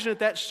 I imagine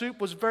that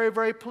soup was very,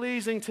 very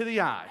pleasing to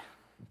the eye.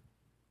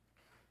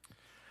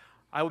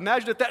 I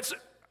imagine that that's,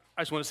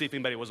 I just want to see if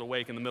anybody was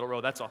awake in the middle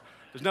row, that's all.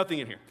 There's nothing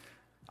in here.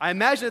 I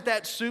imagine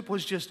that soup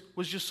was just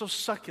so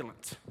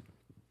succulent.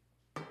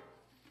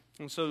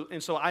 And so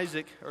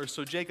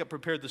Jacob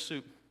prepared the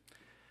soup,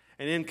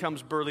 and in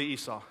comes burly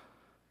Esau,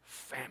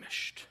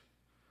 famished.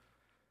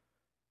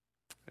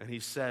 And he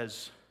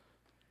says,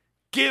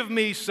 give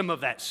me some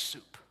of that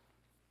soup.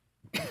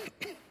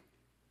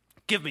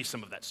 Give me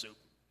some of that soup.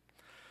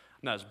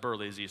 I'm not as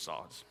burly as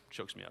Esau, it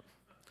chokes me up.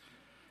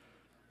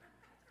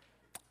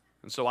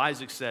 And so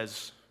Isaac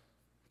says,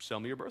 sell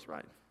me your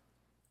birthright.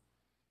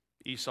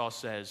 Esau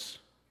says,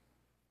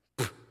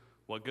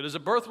 what good is a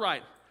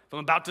birthright if I'm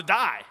about to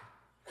die?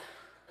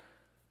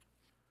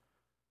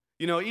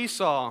 You know,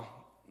 Esau,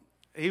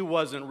 he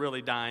wasn't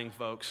really dying,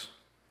 folks.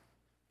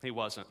 He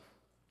wasn't.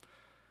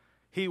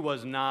 He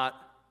was not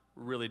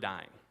really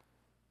dying,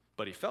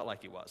 but he felt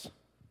like he was.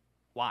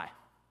 Why?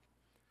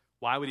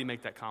 Why would he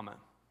make that comment?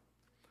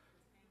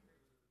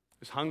 He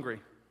was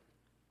hungry.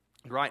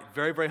 Right,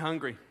 very, very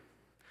hungry.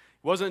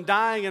 He wasn't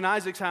dying in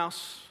Isaac's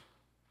house,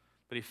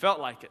 but he felt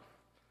like it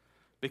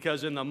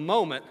because in the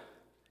moment,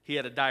 he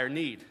had a dire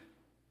need.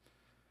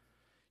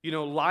 You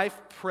know, life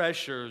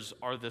pressures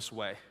are this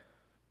way,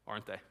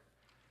 aren't they?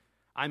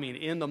 I mean,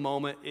 in the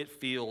moment, it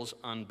feels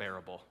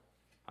unbearable.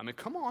 I mean,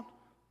 come on.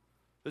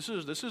 This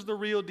is the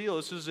real deal.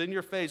 This is in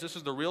your face. This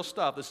is the real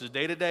stuff. This is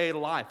day-to-day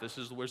life. This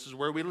is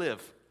where we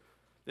live,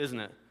 isn't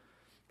it?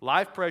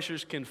 Life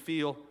pressures can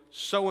feel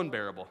so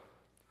unbearable,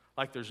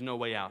 like there's no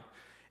way out.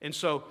 And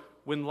so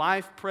when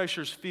life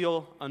pressures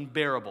feel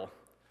unbearable,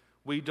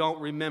 we don't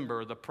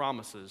remember the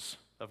promises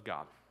of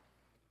God.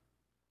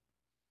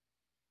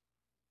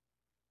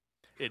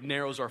 It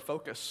narrows our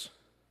focus.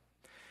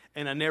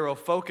 And a narrow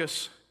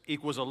focus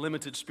equals a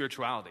limited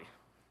spirituality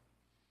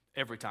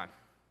every time.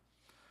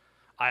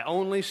 I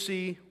only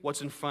see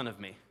what's in front of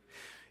me.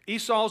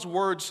 Esau's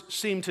words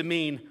seem to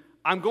mean,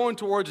 I'm going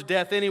towards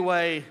death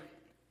anyway,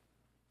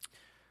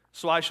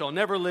 so I shall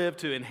never live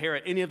to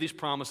inherit any of these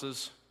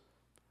promises.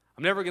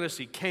 I'm never going to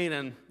see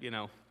Canaan,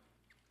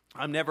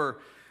 I'm never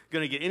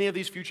going to get any of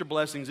these future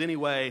blessings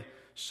anyway,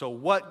 so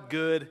what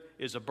good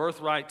is a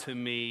birthright to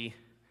me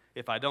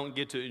if I don't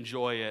get to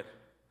enjoy it,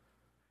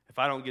 if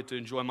I don't get to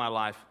enjoy my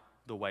life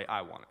the way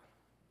I want it?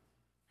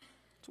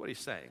 That's what he's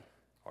saying.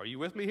 Are you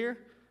with me here?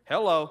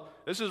 Hello,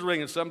 this is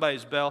ringing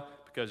somebody's bell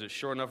because it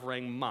sure enough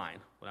rang mine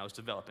when I was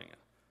developing it.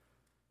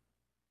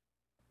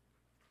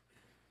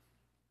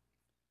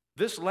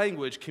 This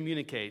language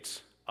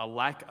communicates a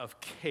lack of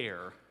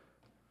care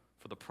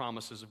for the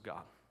promises of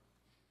God.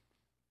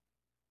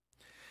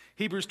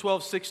 Hebrews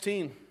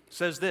 12:16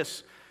 says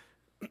this.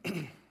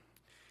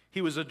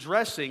 He was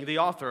addressing, the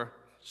author,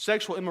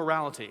 sexual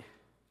immorality.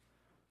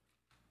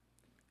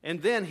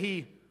 And then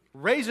he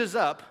raises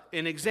up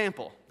an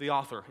example, the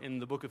author in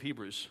the book of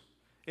Hebrews.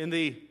 And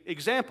the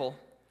example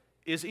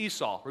is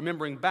Esau,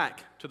 remembering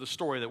back to the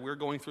story that we're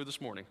going through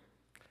this morning.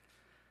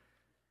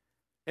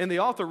 And the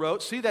author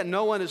wrote, see that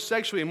no one is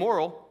sexually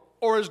immoral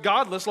or is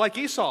godless like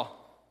Esau.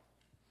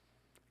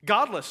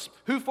 Godless,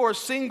 who for a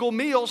single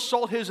meal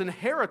sold his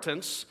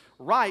inheritance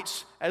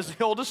rights as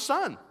the oldest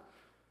son.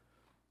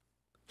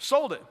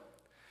 Sold it.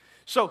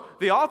 So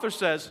the author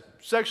says,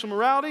 sexual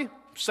morality,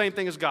 same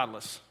thing as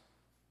godless.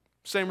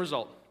 Same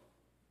result.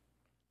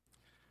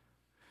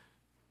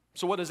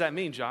 So what does that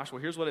mean, Josh?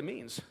 Well, here's what it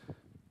means.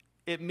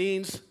 It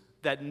means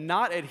that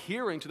not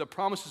adhering to the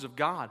promises of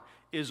God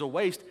is a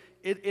waste.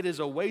 It is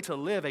a way to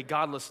live a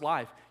godless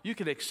life. You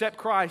can accept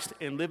Christ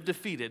and live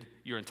defeated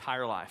your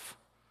entire life.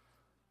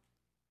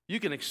 You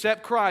can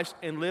accept Christ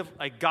and live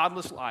a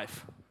godless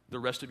life the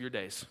rest of your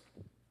days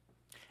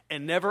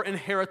and never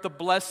inherit the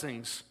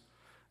blessings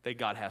that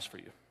God has for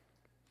you.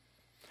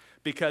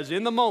 Because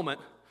in the moment,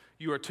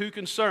 you are too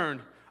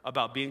concerned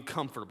about being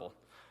comfortable,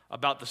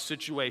 about the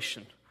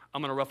situation.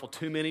 I'm going to ruffle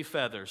too many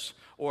feathers,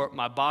 or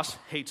my boss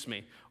hates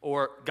me,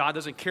 or God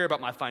doesn't care about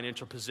my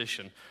financial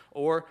position,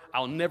 or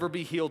I'll never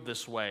be healed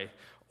this way,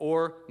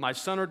 or my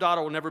son or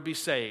daughter will never be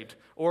saved,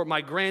 or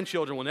my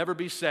grandchildren will never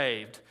be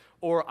saved,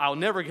 or I'll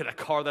never get a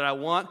car that I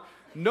want.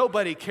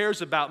 Nobody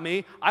cares about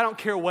me. I don't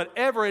care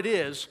whatever it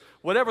is,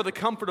 whatever the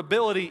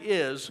comfortability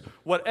is,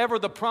 whatever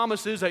the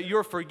promise is that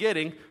you're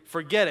forgetting,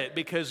 forget it,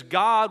 because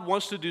God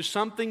wants to do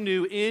something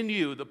new in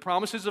you. The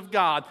promises of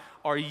God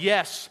are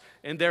yes,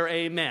 and they're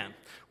amen.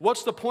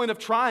 What's the point of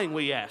trying,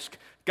 we ask?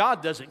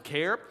 God doesn't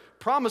care.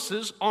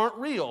 Promises aren't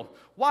real.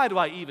 Why do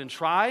I even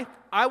try?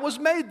 I was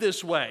made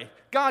this way.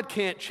 God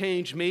can't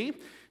change me.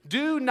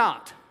 Do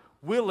not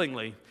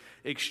willingly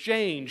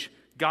exchange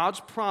God's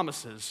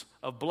promises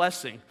of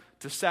blessing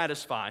to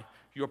satisfy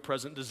your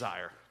present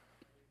desire.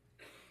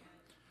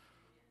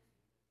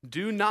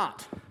 Do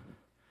not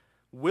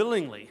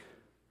willingly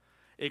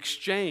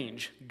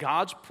exchange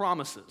God's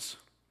promises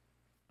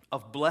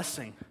of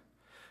blessing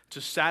to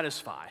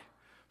satisfy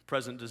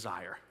present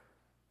desire.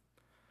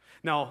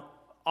 Now,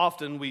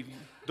 often we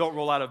don't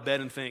roll out of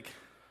bed and think,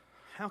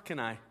 how can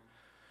I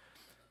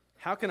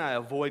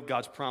avoid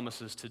God's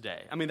promises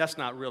today? I mean, that's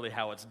not really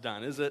how it's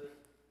done, is it?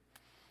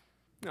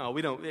 No,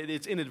 we don't.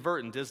 It's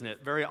inadvertent, isn't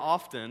it? Very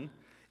often,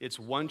 It's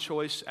one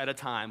choice at a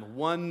time,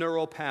 one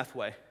neural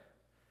pathway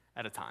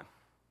at a time.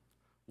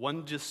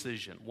 One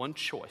decision, one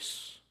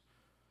choice.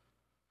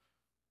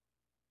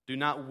 Do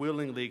not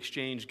willingly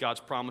exchange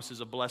God's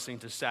promises of blessing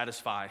to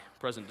satisfy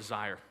present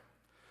desire.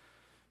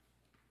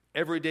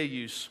 Everyday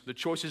use, the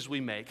choices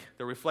we make,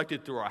 they're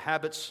reflected through our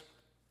habits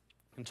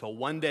until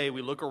one day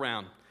we look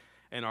around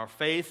and our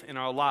faith and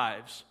our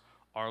lives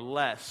are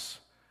less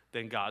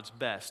than God's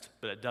best.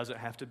 But it doesn't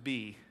have to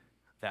be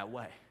that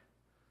way.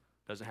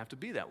 It doesn't have to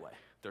be that way.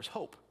 There's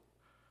hope.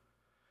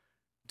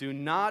 Do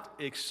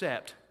not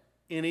accept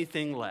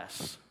anything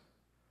less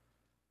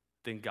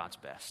than God's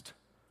best.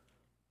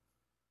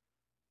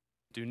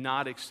 Do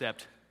not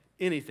accept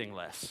anything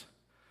less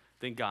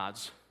than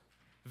God's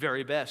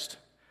very best.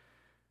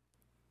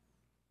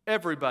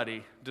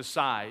 Everybody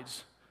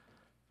decides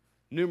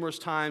numerous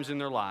times in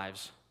their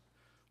lives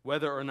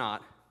whether or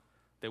not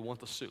they want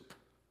the soup.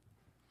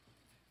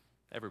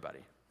 Everybody.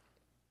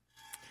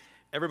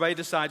 Everybody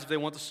decides if they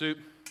want the soup.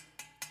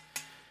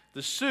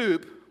 The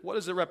soup, what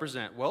does it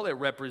represent? Well, it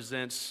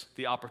represents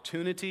the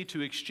opportunity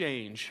to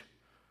exchange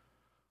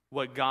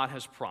what God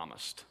has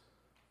promised.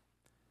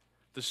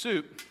 The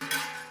soup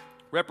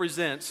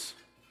represents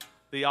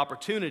the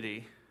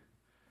opportunity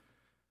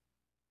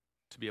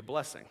to be a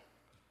blessing.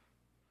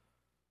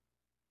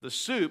 The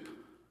soup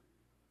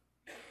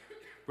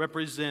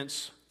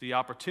represents the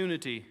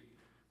opportunity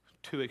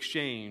to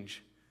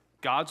exchange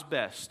God's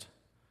best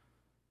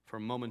for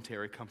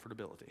momentary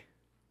comfortability.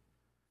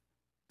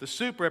 The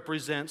soup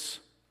represents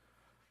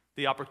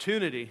the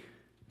opportunity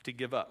to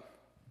give up.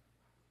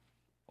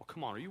 Oh,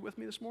 come on, are you with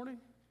me this morning?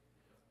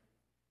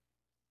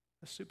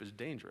 The soup is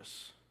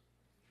dangerous.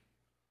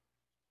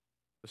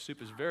 The soup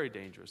is very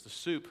dangerous. The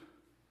soup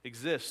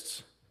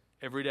exists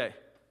every day.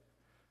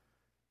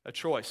 A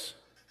choice,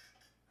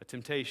 a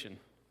temptation,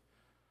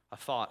 a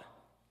thought,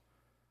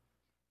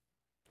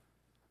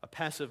 a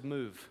passive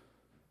move,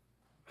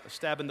 a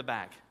stab in the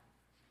back,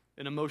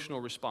 an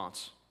emotional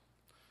response.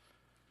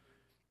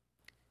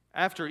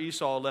 After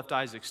Esau left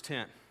Isaac's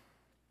tent,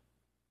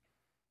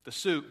 the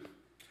soup,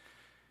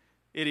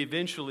 it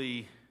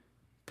eventually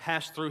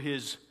passed through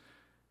his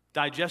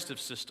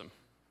digestive system.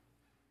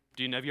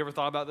 Have you ever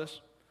thought about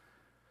this?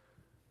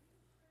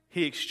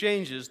 He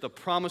exchanges the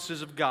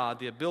promises of God,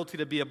 the ability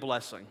to be a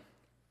blessing,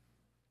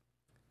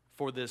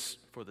 for this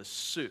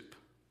soup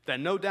that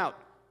no doubt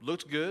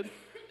looked good,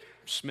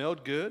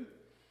 smelled good,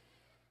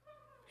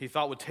 he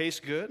thought would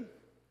taste good.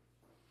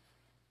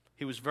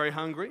 He was very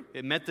hungry.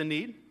 It met the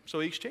need, so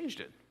he exchanged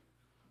it.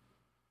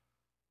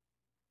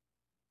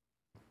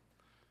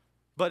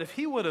 But if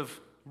he would have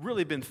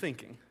really been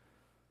thinking,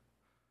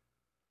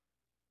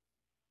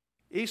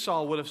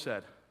 Esau would have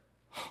said,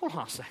 hold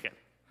on a second.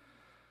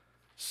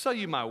 Sell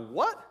you my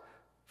what?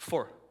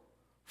 For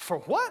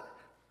what?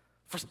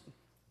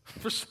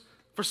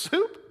 For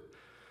soup?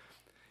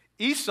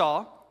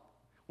 Esau,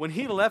 when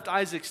he left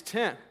Isaac's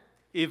tent,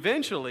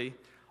 eventually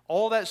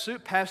all that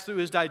soup passed through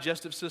his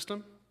digestive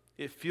system.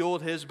 It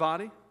fueled his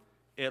body.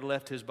 It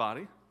left his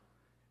body.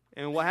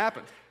 And what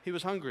happened? He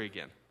was hungry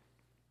again.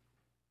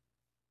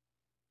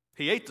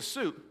 He ate the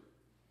soup,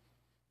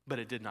 but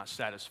it did not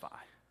satisfy,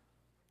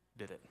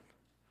 did it?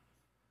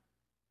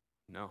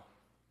 No.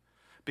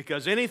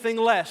 Because anything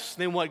less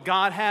than what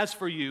God has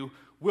for you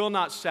will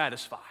not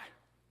satisfy.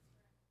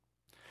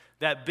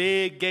 That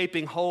big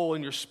gaping hole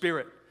in your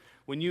spirit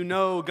when you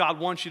know God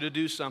wants you to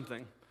do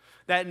something,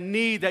 that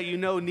need that you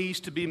know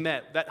needs to be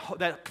met,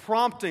 that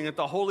prompting that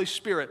the Holy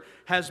Spirit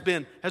has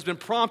been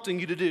prompting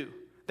you to do,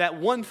 that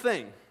one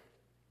thing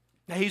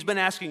that He's been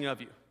asking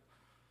of you,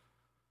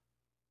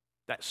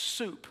 that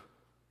soup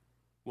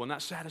will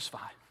not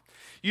satisfy.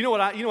 You know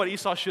what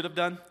Esau should have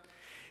done?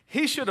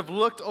 He should have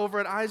looked over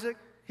at Isaac.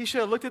 He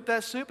should have looked at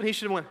that soup and he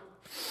should have went,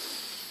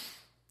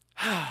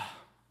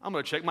 I'm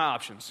going to check my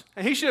options.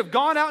 And he should have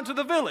gone out into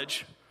the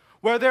village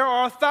where there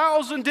are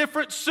 1,000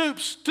 different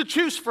soups to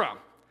choose from.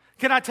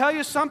 Can I tell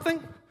you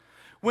something?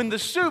 When the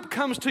soup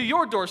comes to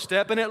your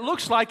doorstep and it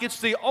looks like it's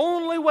the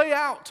only way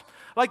out,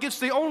 like it's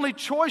the only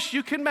choice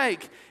you can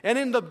make, and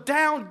in the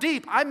down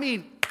deep, I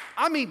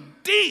mean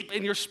deep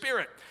in your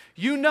spirit,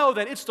 you know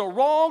that it's the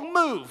wrong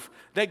move,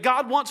 that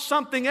God wants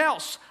something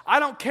else. I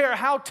don't care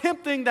how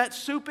tempting that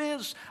soup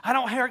is. I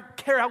don't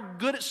care how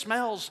good it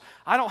smells.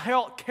 I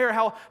don't care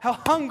how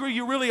hungry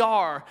you really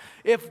are.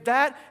 If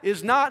that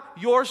is not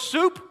your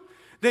soup,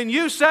 then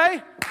you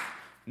say,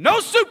 no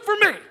soup for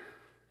me.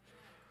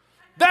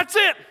 That's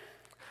it.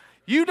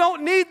 You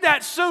don't need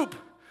that soup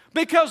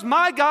because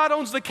my God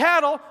owns the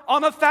cattle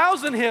on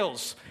 1,000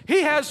 hills.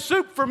 He has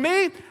soup for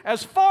me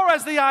as far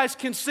as the eyes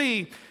can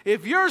see.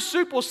 If your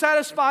soup will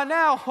satisfy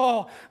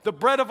now, the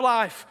bread of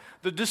life,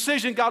 the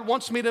decision God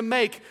wants me to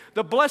make,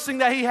 the blessing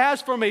that He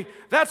has for me,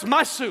 that's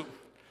my soup.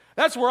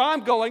 That's where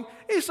I'm going.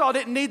 Esau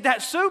didn't need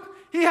that soup.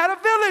 He had a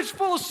village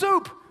full of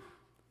soup.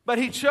 But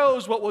he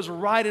chose what was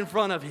right in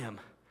front of him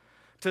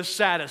to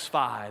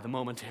satisfy the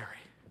momentary.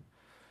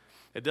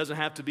 It doesn't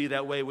have to be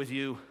that way with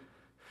you.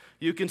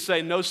 You can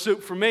say, no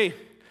soup for me.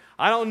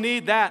 I don't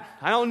need that.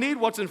 I don't need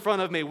what's in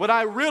front of me. What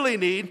I really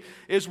need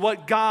is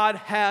what God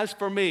has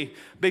for me,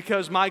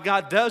 because my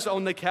God does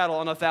own the cattle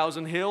on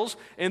 1,000 hills,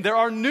 and there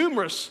are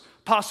numerous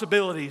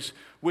possibilities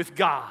with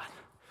God.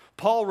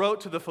 Paul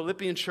wrote to the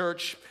Philippian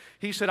church,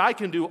 he said, I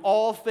can do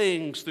all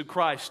things through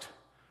Christ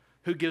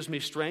who gives me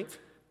strength.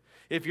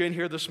 If you're in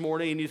here this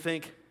morning and you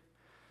think,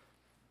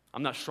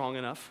 I'm not strong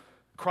enough,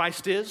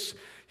 Christ is.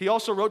 He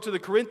also wrote to the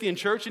Corinthian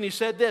church and he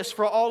said this,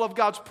 for all of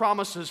God's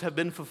promises have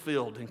been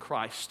fulfilled in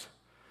Christ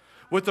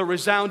with a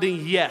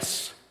resounding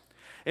yes.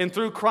 And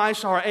through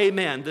Christ our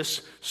amen,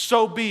 this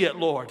so be it,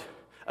 Lord,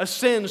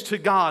 ascends to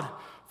God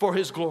for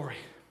his glory.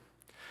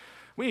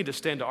 We need to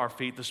stand to our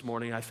feet this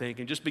morning, I think,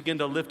 and just begin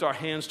to lift our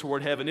hands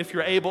toward heaven. If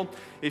you're able,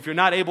 if you're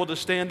not able to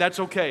stand, that's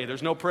okay.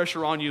 There's no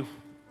pressure on you.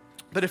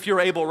 But if you're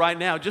able right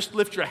now, just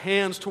lift your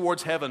hands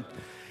towards heaven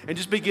and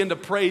just begin to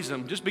praise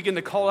him. Just begin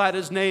to call out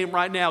his name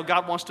right now.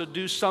 God wants to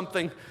do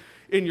something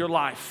in your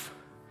life.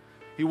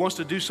 He wants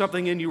to do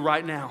something in you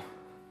right now.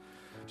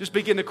 Just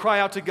begin to cry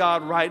out to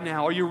God right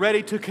now. Are you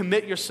ready to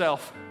commit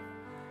yourself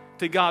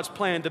to God's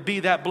plan, to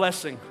be that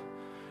blessing?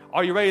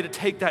 Are you ready to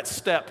take that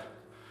step?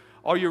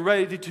 Are you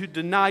ready to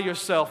deny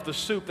yourself the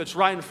soup that's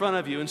right in front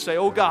of you and say,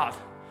 oh God,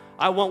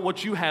 I want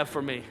what you have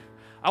for me.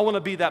 I want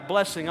to be that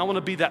blessing. I want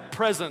to be that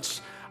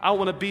presence. I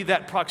want to be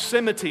that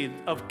proximity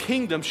of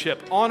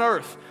kingdomship on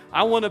earth.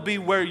 I want to be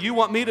where you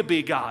want me to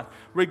be, God,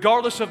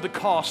 regardless of the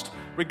cost,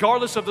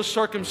 regardless of the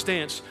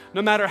circumstance,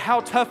 no matter how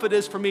tough it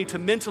is for me to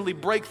mentally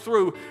break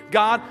through.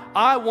 God,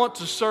 I want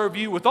to serve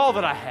you with all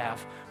that I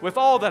have, with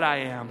all that I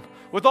am,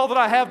 with all that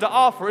I have to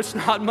offer. It's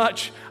not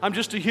much. I'm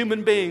just a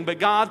human being, but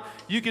God,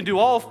 you can do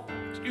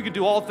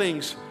all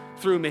things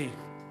through me.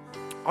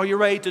 Are you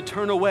ready to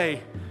turn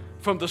away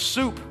from the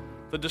soup,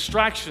 the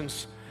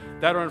distractions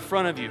that are in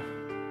front of you?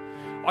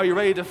 Are you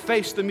ready to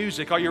face the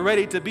music? Are you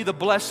ready to be the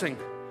blessing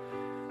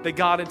that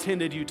God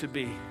intended you to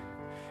be?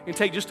 And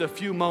take just a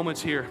few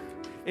moments here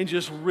and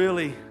just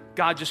really,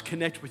 God, just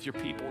connect with your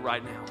people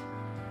right now.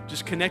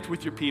 Just connect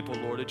with your people,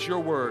 Lord. It's your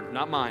word,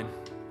 not mine.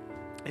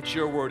 It's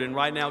your word. And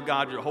right now,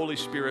 God, your Holy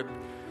Spirit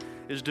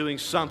is doing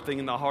something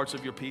in the hearts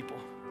of your people.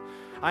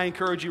 I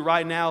encourage you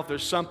right now, if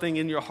there's something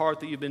in your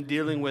heart that you've been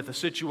dealing with, a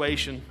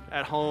situation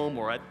at home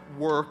or at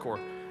work or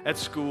at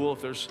school,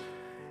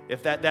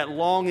 if that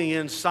longing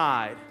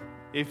inside,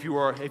 if you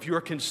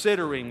are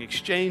considering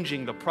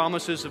exchanging the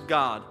promises of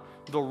God,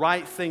 the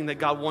right thing that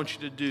God wants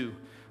you to do,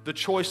 the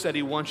choice that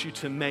he wants you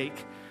to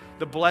make,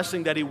 the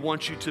blessing that he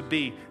wants you to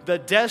be, the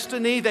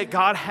destiny that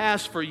God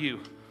has for you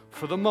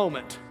for the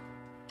moment,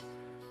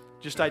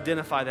 just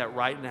identify that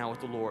right now with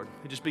the Lord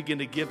and just begin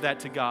to give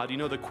that to God. You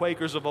know, the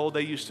Quakers of old,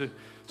 they used to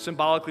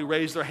symbolically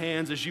raise their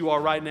hands as you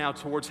are right now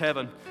towards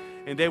heaven,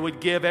 and they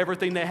would give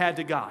everything they had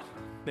to God.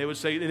 They would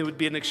say it would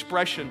be an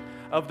expression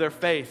of their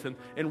faith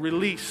and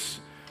release.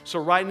 So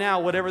right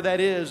now, whatever that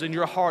is in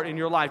your heart, in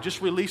your life,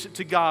 just release it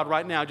to God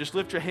right now. Just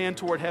lift your hand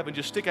toward heaven.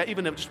 Just stick out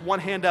even just one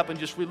hand up and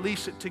just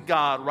release it to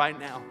God right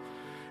now.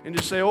 And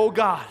just say, oh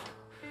God,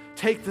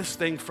 take this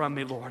thing from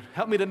me, Lord.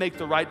 Help me to make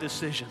the right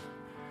decision.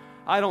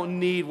 I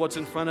don't need what's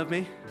in front of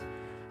me.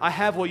 I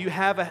have what you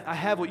have. I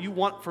have what you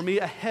want for me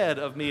ahead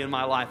of me in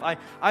my life.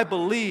 I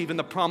believe in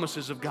the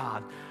promises of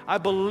God. I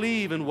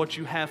believe in what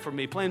you have for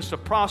me. Plans to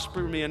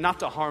prosper me and not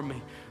to harm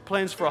me.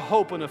 Plans for a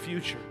hope and a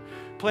future.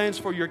 Plans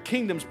for your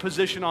kingdom's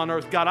position on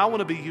earth. God, I want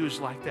to be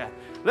used like that.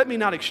 Let me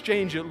not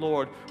exchange it,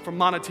 Lord, for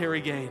monetary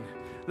gain.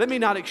 Let me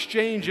not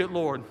exchange it,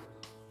 Lord,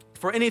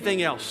 for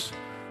anything else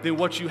than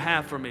what you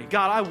have for me.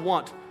 God, I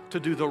want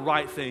to do the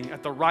right thing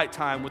at the right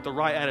time with the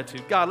right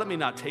attitude. God, let me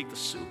not take the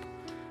soup.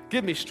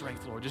 Give me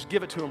strength, Lord. Just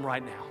give it to him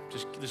right now.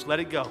 Just let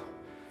it go.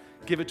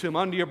 Give it to him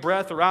under your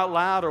breath or out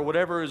loud or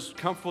whatever is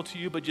comfortable to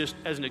you, but just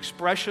as an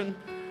expression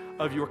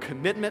of your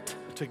commitment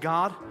to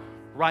God.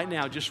 Right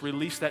now, just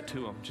release that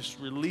to him. Just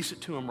release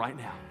it to him right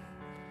now.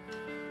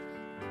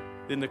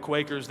 Then the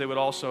Quakers, they would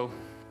also,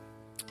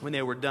 when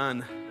they were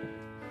done,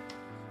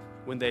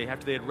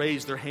 after they had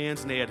raised their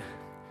hands and they had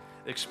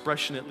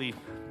expressionately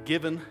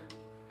given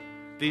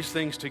these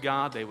things to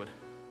God, they would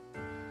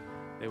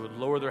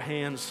lower their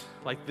hands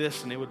like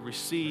this and they would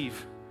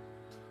receive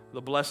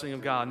the blessing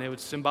of God. And they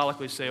would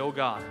symbolically say, oh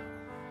God,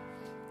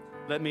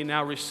 let me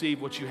now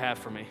receive what you have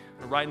for me.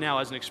 But right now,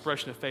 as an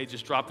expression of faith,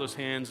 just drop those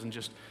hands and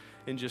just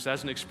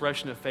as an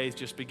expression of faith,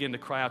 just begin to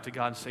cry out to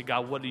God and say,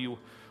 God, what do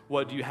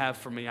you have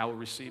for me? I will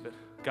receive it.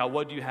 God,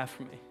 what do you have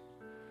for me?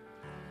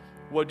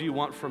 What do you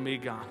want from me,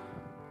 God?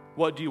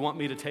 What do you want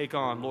me to take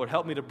on? Lord,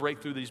 help me to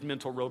break through these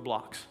mental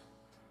roadblocks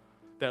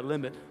that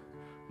limit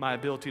my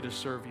ability to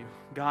serve you.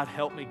 God,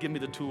 help me. Give me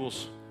the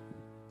tools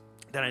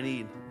that I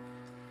need.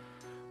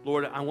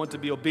 Lord, I want to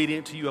be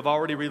obedient to you. I've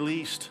already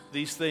released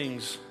these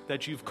things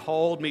that you've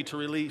called me to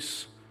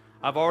release.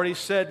 I've already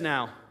said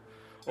now,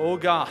 oh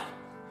God,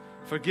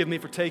 forgive me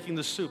for taking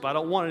the soup. I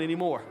don't want it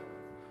anymore.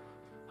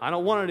 I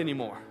don't want it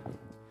anymore.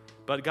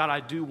 But God, I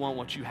do want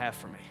what you have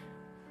for me.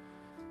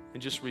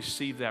 And just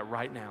receive that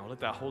right now. Let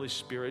that Holy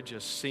Spirit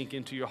just sink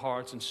into your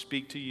hearts and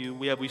speak to you.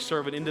 We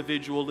serve an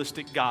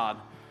individualistic God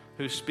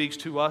who speaks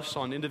to us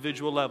on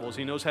individual levels.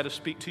 He knows how to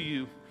speak to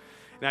you.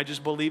 And I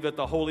just believe that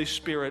the Holy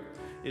Spirit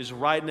is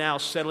right now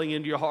settling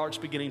into your hearts,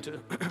 beginning to,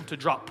 to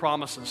drop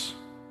promises.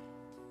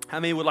 How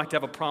many would like to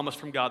have a promise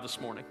from God this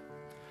morning?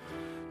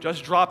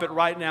 Just drop it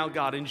right now,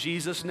 God, in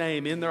Jesus'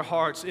 name, in their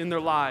hearts, in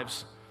their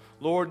lives.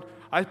 Lord,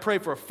 I pray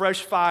for a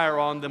fresh fire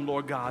on them,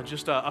 Lord God,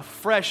 just a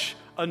fresh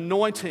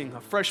anointing,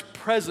 a fresh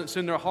presence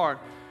in their heart.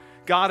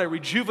 God, a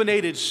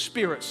rejuvenated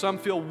spirit. Some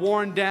feel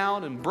worn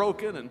down and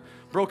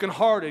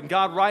brokenhearted. And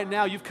God, right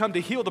now, you've come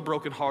to heal the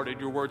brokenhearted,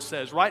 your word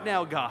says. Right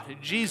now, God,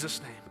 in Jesus'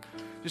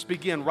 name, just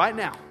begin right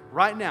now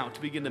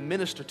to begin to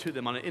minister to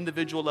them on an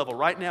individual level.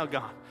 Right now,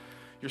 God,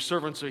 your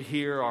servants are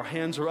here. Our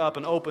hands are up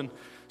and open,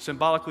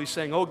 symbolically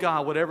saying, oh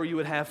God, whatever you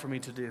would have for me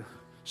to do.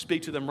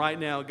 Speak to them right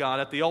now,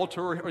 God. At the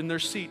altar or in their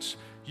seats,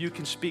 you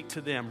can speak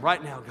to them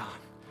right now, God.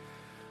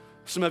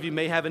 Some of you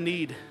may have a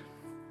need,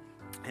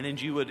 and then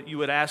you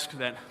would ask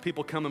that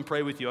people come and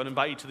pray with you. I'd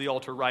invite you to the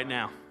altar right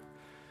now.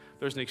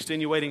 There's an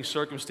extenuating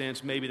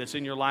circumstance maybe that's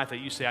in your life that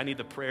you say, I need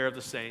the prayer of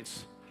the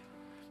saints.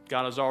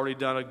 God has already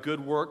done a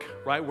good work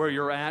right where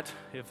you're at.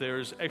 If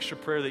there's extra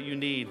prayer that you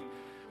need,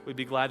 we'd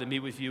be glad to meet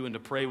with you and to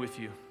pray with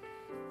you.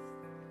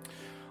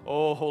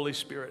 Oh, Holy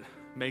Spirit,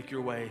 make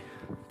your way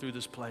through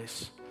this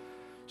place.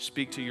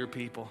 Speak to your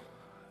people.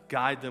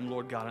 Guide them,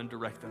 Lord God, and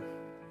direct them.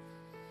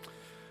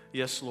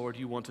 Yes, Lord,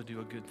 you want to do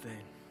a good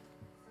thing.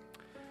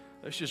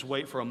 Let's just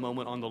wait for a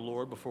moment on the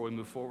Lord before we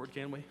move forward,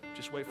 can we?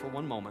 Just wait for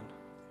one moment.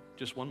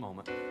 Just one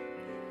moment.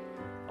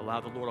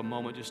 Allow the Lord a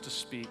moment just to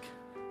speak.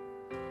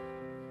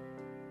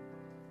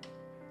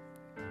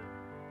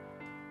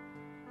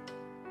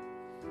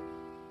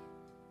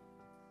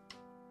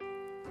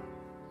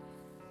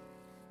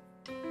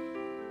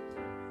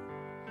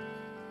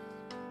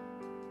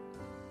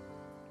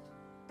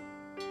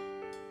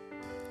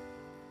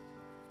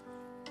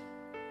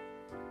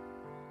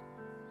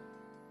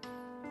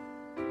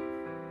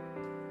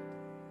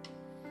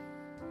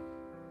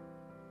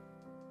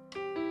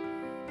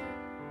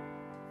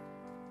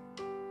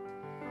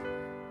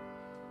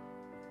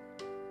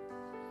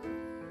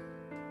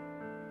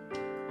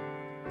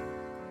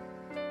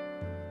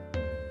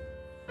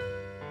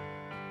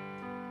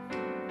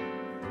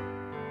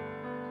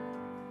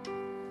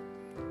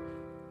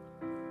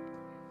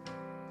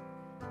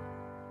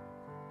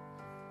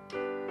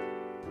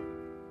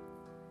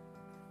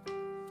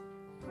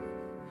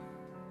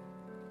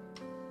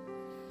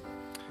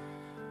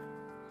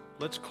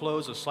 Let's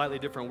close a slightly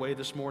different way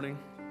this morning.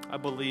 I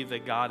believe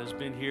that God has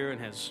been here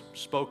and has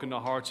spoken to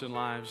hearts and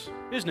lives.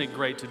 Isn't it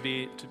great to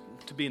be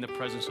in the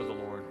presence of the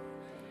Lord?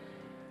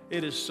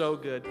 It is so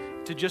good.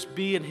 To just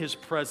be in His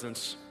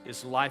presence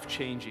is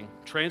life-changing,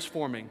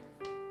 transforming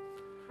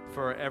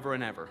forever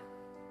and ever.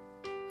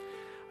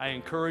 I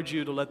encourage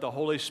you to let the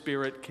Holy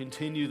Spirit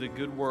continue the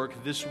good work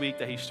this week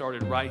that He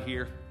started right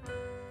here.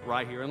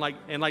 And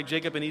like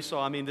Jacob and Esau,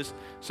 I mean,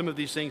 some of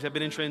these things have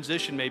been in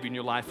transition maybe in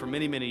your life for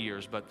many, many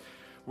years, but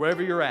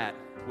wherever you're at,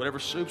 whatever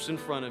soup's in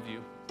front of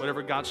you,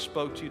 whatever God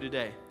spoke to you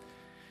today,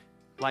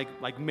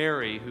 like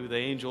Mary, who the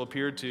angel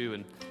appeared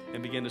to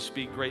and began to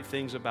speak great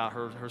things about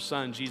her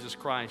son, Jesus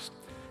Christ.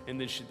 And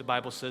then the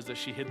Bible says that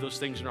she hid those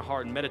things in her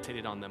heart and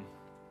meditated on them.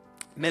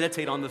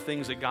 Meditate on the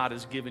things that God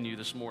has given you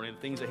this morning,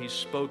 the things that He's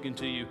spoken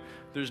to you.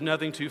 There's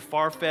nothing too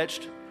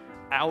far-fetched,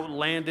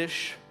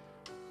 outlandish,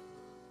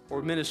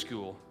 or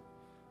minuscule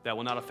that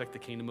will not affect the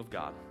kingdom of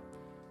God.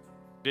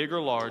 Big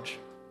or large,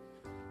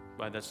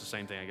 but that's the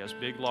same thing, I guess.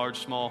 Big, large,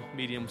 small,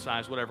 medium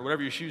size,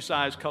 whatever your shoe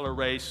size, color,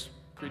 race,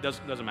 creed,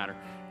 doesn't matter.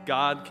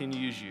 God can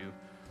use you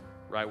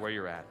right where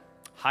you're at.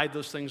 Hide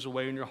those things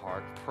away in your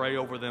heart, pray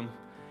over them,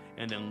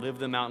 and then live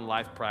them out in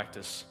life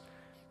practice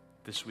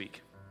this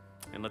week.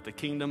 And let the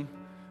kingdom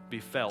be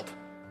felt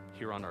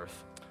here on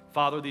earth.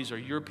 Father, these are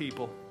your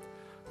people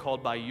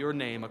called by your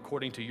name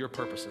according to your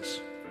purposes.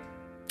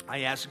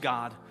 I ask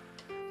God,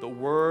 the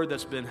word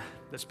that's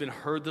been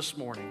heard this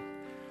morning,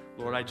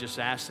 Lord, I just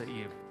ask that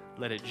you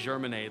let it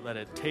germinate, let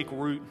it take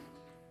root,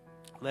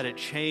 let it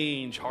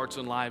change hearts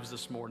and lives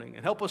this morning,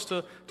 and help us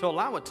to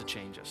allow it to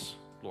change us,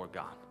 Lord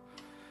God.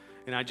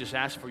 And I just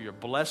ask for your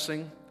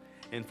blessing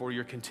and for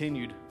your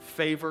continued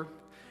favor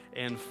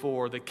and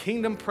for the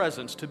kingdom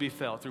presence to be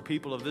felt through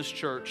people of this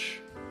church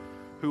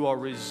who are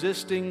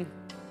resisting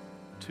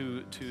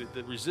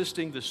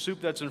resisting the soup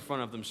that's in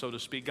front of them, so to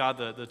speak. God,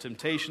 the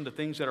temptation, the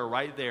things that are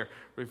right there,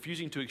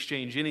 refusing to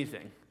exchange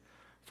anything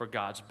for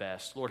God's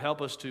best. Lord,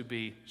 help us to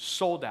be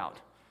sold out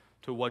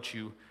to what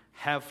you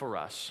have for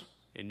us.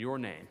 In your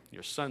name,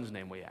 your Son's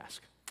name we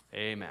ask.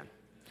 Amen.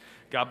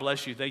 God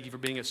bless you. Thank you for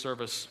being at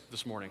service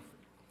this morning.